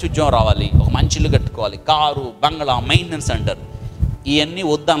 నాకు మంచి ఉద్యోగం రావాలి, ఒక మంచి ఇల్లు కట్టుకోవాలి, కారు, బంగ్లా, మెయింటెనెన్స్ అంటారు. ఇవన్నీ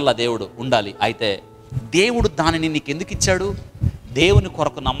వద్దనలా దేవుడు ఉండాలి. అయితే దేవుడు దానిని నీకు ఎందుకు ఇచ్చాడు? దేవుని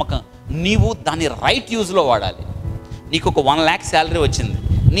కొరకు నమ్మకం. నీవు దాన్ని రైట్ యూజ్లో వాడాలి. నీకు ఒక 1 lakh శాలరీ వచ్చింది,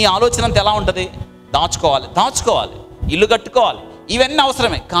 నీ ఆలోచన అంతా ఎలా ఉంటుంది? దాచుకోవాలి, ఇల్లు కట్టుకోవాలి, ఇవన్నీ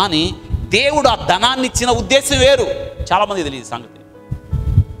అవసరమే. కానీ దేవుడు ఆ ధనాన్ని ఇచ్చిన ఉద్దేశం వేరు. చాలామంది తెలియదు సంగతి.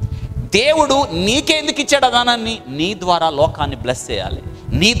 దేవుడు నీకే ఎందుకు ఇచ్చాడు ఆ ధనాన్ని? నీ ద్వారా లోకాన్ని బ్లెస్ చేయాలి,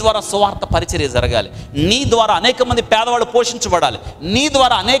 నీ ద్వారా సువార్త పరిచర్య జరగాలి, నీ ద్వారా అనేక మంది పేదవాళ్ళు పోషించబడాలి, నీ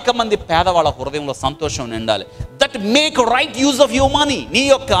ద్వారా అనేక మంది పేదవాళ్ళ హృదయంలో సంతోషం నిండాలి. That make right use of your money. నీ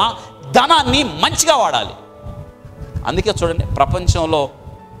యొక్క ధనాన్ని మంచిగా వాడాలి. అందుకే చూడండి, ప్రపంచంలో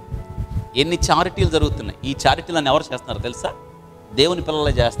ఎన్ని చారిటీలు జరుగుతున్నాయి. ఈ చారిటీలను ఎవరు చేస్తున్నారు తెలుసా? దేవుని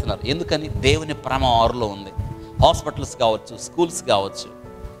పిల్లలే చేస్తున్నారు. ఎందుకని? దేవుని ప్రేమ వారిలో ఉంది. హాస్పిటల్స్ కావచ్చు, స్కూల్స్ కావచ్చు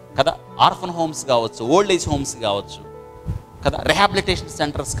కదా, ఆర్ఫన్ హోమ్స్ కావచ్చు, ఓల్డ్ ఏజ్ హోమ్స్ కావచ్చు కదా, రిహాబిలిటేషన్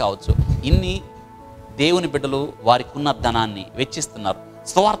సెంటర్స్ కావచ్చు. ఇన్ని దేవుని బిడ్డలు వారికి ఉన్న ధనాన్ని వెచ్చిస్తున్నారు.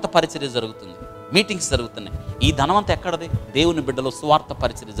 స్వార్థ పరిచర్య జరుగుతుంది, మీటింగ్స్ జరుగుతున్నాయి. ఈ ధనం అంతా ఎక్కడది? దేవుని బిడ్డలు స్వార్థ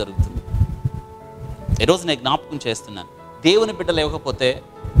పరిచర్య జరుగుతుంది. ఈరోజు నేను జ్ఞాపకం చేస్తున్నాను, దేవుని బిడ్డలు ఇవ్వకపోతే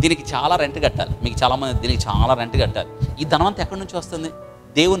దీనికి చాలా రెంట్ కట్టాలి. మీకు చాలామంది దీనికి చాలా రెంట్ కట్టాలి. ఈ ధనం అంతా ఎక్కడి నుంచి వస్తుంది?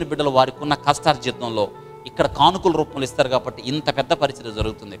 దేవుని బిడ్డలు వారికి ఉన్న కష్టార్జితంలో ఇక్కడ కానుకల రూపంలో ఇస్తారు కాబట్టి ఇంత పెద్ద పరిచర్య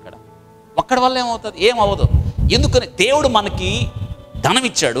జరుగుతుంది. ఇక్కడ ఒక్కడి వల్ల ఏమవుతుంది? ఏమవ్వదు. ఎందుకని? దేవుడు మనకి ధనం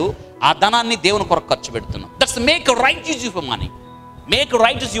ఇచ్చాడు, ఆ ధనాన్ని దేవుని కొరకు ఖర్చు పెడుతున్నాం. That's make right use your money, make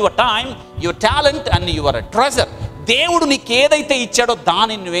right use your time, your talent and your treasure. దేవుడు నీకు ఏదైతే ఇచ్చాడో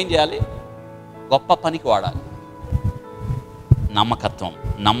దానిని నువ్వేం చేయాలి? గొప్ప పనికి వాడాలి.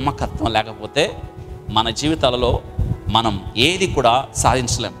 నమ్మకత్వం లేకపోతే మన జీవితాలలో మనం ఏది కూడా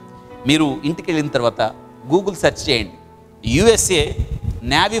సాధించలేం. మీరు ఇంటికి వెళ్ళిన తర్వాత గూగుల్ సెర్చ్ చేయండి, USA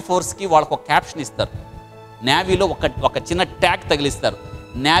నేవీ ఫోర్స్కి వాళ్ళకు ఒక క్యాప్షన్ ఇస్తారు. నేవీలో ఒక చిన్న ట్యాగ్ తగిలిస్తారు.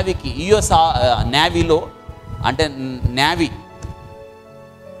 నేవీకి యుఎస్ నేవీలో అంటే నేవీ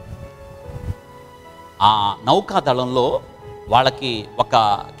ఆ నౌకాదళంలో వాళ్ళకి ఒక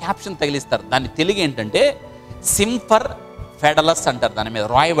క్యాప్షన్ తగిలిస్తారు. దాని తెలుగు ఏంటంటే సింఫర్ ఫెడలస్ అంటారు. దాని మీద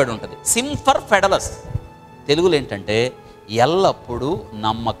రాయబడి ఉంటుంది సింఫర్ ఫెడలస్. తెలుగులో ఏంటంటే ఎల్లప్పుడూ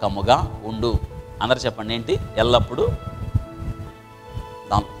నమ్మకముగా ఉండు. అందరు చెప్పండి ఏంటి? ఎల్లప్పుడూ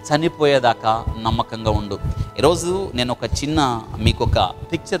చనిపోయేదాకా నమ్మకంగా ఉండు. ఈరోజు నేను మీకు ఒక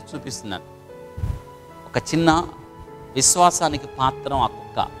పిక్చర్ చూపిస్తున్నాను. ఒక చిన్న విశ్వాసానికి పాత్రం ఆ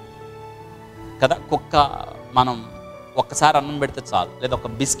కుక్క కదా. కుక్క మనం ఒక్కసారి అన్నం పెడితే చాలు, లేదా ఒక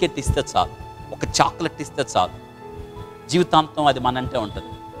బిస్కెట్ ఇస్తే చాలు, ఒక చాక్లెట్ ఇస్తే చాలు, జీవితాంతం అది మనంటే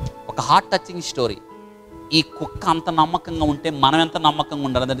ఉంటుంది. ఒక హార్ట్ టచింగ్ స్టోరీ. ఈ కుక్క అంత నమ్మకంగా ఉంటే మనం ఎంత నమ్మకంగా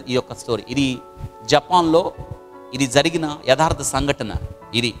ఉండాలనేది ఈ యొక్క స్టోరీ. ఇది జపాన్లో ఇది జరిగిన యథార్థ సంఘటన.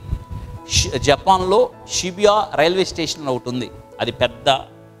 ఇది జపాన్లో షిబుయా రైల్వే స్టేషన్ ఒకటి ఉంది. అది పెద్ద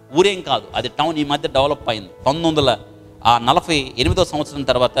ఊరేం కాదు, అది టౌన్. ఈ మధ్య డెవలప్ అయింది. 1948వ సంవత్సరం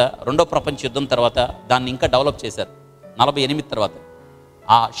తర్వాత, రెండో ప్రపంచ యుద్ధం తర్వాత దాన్ని ఇంకా డెవలప్ చేశారు. 48 తర్వాత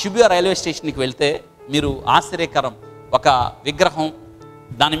ఆ షిబుయా రైల్వే స్టేషన్కి వెళ్తే మీరు ఆశ్చర్యకరం, ఒక విగ్రహం,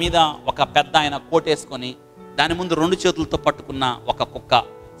 దాని మీద ఒక పెద్ద ఆయన కోటేసుకొని దాని ముందు 2 చేతులతో పట్టుకున్న ఒక కుక్క,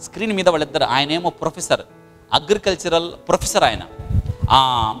 స్క్రీన్ మీద వాళ్ళిద్దరు. ఆయనేమో ప్రొఫెసర్, అగ్రికల్చరల్ ప్రొఫెసర్. ఆయన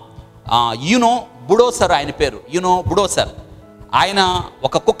యూనో బుడోసర్, ఆయన పేరు యూనో బుడోసర్. ఆయన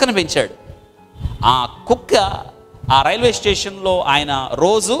ఒక కుక్కను పెంచాడు. ఆ కుక్క ఆ రైల్వే స్టేషన్లో ఆయన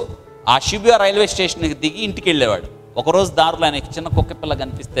రోజు ఆ షిబుయా రైల్వే స్టేషన్కి దిగి ఇంటికి వెళ్ళేవాడు. ఒకరోజు దారిలో ఆయనకి చిన్న కుక్క పిల్ల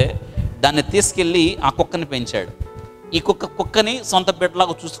కనిపిస్తే దాన్ని తీసుకెళ్ళి ఆ కుక్కని పెంచాడు. ఈ కుక్కని సొంత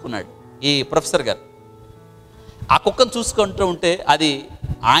బిడ్డలాగా చూసుకున్నాడు ఈ ప్రొఫెసర్ గారు. ఆ కుక్కను చూసుకుంటూ ఉంటే అది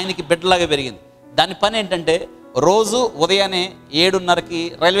ఆయనకి బిడ్డలాగా పెరిగింది. దాని పని ఏంటంటే రోజు ఉదయాన్నే 7:30కి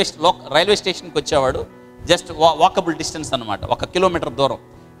రైల్వే స్టేషన్కి వచ్చేవాడు. జస్ట్ వాకబుల్ డిస్టెన్స్ అనమాట, 1 కిలోమీటర్ దూరం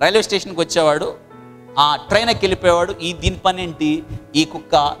రైల్వే స్టేషన్కి వచ్చేవాడు. ఆ ట్రైన్ ఎక్కి వెళ్ళిపోయేవాడు. దీని పని ఏంటి? ఈ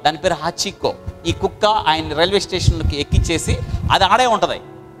కుక్క, దాని పేరు హాచికో. ఈ కుక్క ఆయన రైల్వే స్టేషన్కి ఎక్కిచ్చేసి అది ఆడే ఉంటుంది.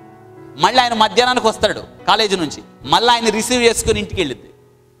 మళ్ళీ ఆయన మధ్యాహ్నానికి వస్తాడు కాలేజీ నుంచి, మళ్ళీ ఆయన రిసీవ్ చేసుకుని ఇంటికి వెళ్ళిద్ది.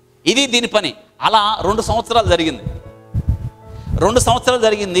 ఇది దీని పని. అలా 2 సంవత్సరాలు జరిగింది. 2 సంవత్సరాలు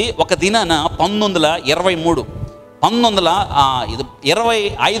జరిగింది. ఒక దినాన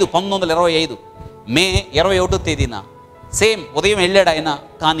 1925 మే 21వ తేదీన సేమ్ ఉదయం వెళ్ళాడు ఆయన.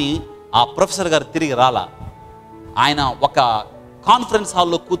 కానీ ఆ ప్రొఫెసర్ గారు తిరిగి రాలా. ఆయన ఒక కాన్ఫరెన్స్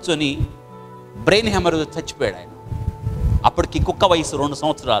హాల్లో కూర్చొని బ్రెయిన్ హెమరేజ్ చచ్చిపోయాడు ఆయన. అప్పటికి కుక్క వయసు 2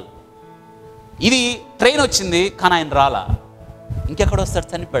 సంవత్సరాలు. ఇది ట్రైన్ వచ్చింది కానీ ఆయన రాలా. ఇంకెక్కడ వస్తాడు?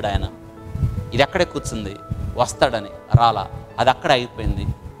 చనిపోయాడు ఆయన. ఇది అక్కడే కూర్చుంది, వస్తాడని రాలా. అది అక్కడే అయిపోయింది.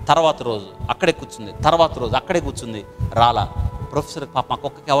 తర్వాత రోజు అక్కడే కూర్చుంది, తర్వాత రోజు అక్కడే కూర్చుంది, రాలా. ప్రొఫెసర్ పాప మా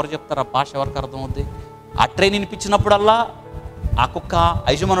కుక్కకి ఎవరు చెప్తారా? భాష ఎవరికి అర్థం అవుద్ది? ఆ ట్రైన్ వినిపించినప్పుడల్లా ఆ కుక్క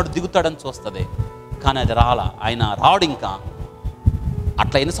యజమానుడు దిగుతాడని చూస్తుంది, కానీ అది రాలా. ఆయన రాడు. ఇంకా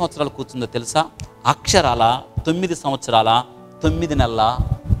అట్లా ఎన్ని సంవత్సరాలు కూర్చుందో తెలుసా? అక్షరాల 9 సంవత్సరాల 9 నెలల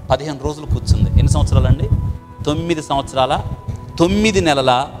 15 రోజులు కూర్చుంది. ఎన్ని సంవత్సరాలండి? 9 సంవత్సరాల 9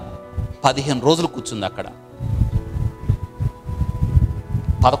 నెలల 15 రోజులు కూర్చుంది అక్కడ.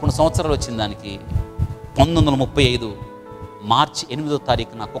 11 సంవత్సరాలు వచ్చింది దానికి. 1935 మార్చి 8వ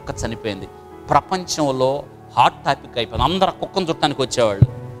తారీఖున కుక్క చనిపోయింది. ప్రపంచంలో హాట్ టాపిక్ అయిపోయింది. అందరూ కుక్కను చుట్టానికి వచ్చేవాళ్ళు.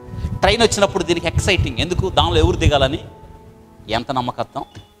 ట్రైన్ వచ్చినప్పుడు దీనికి ఎక్సైటింగ్. ఎందుకు? దానిలో ఎవరు దిగాలని. ఎంత నమ్మకత్వం!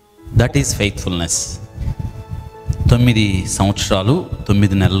 That is faithfulness. 9 సంవత్సరాలు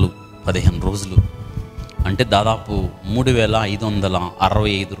 9 నెలలు 15 రోజులు అంటే దాదాపు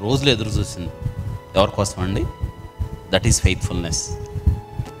 3565 రోజులు ఎదురు చూసింది. ఎవరి కోసం అండి? That is faithfulness.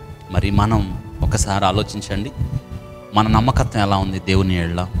 మరి మనం ఒకసారి ఆలోచించండి, మన నమ్మకత్వం ఎలా ఉంది దేవుని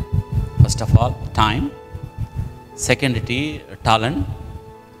యెడల? First of all time, second talent,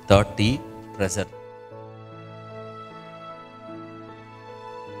 third pressure.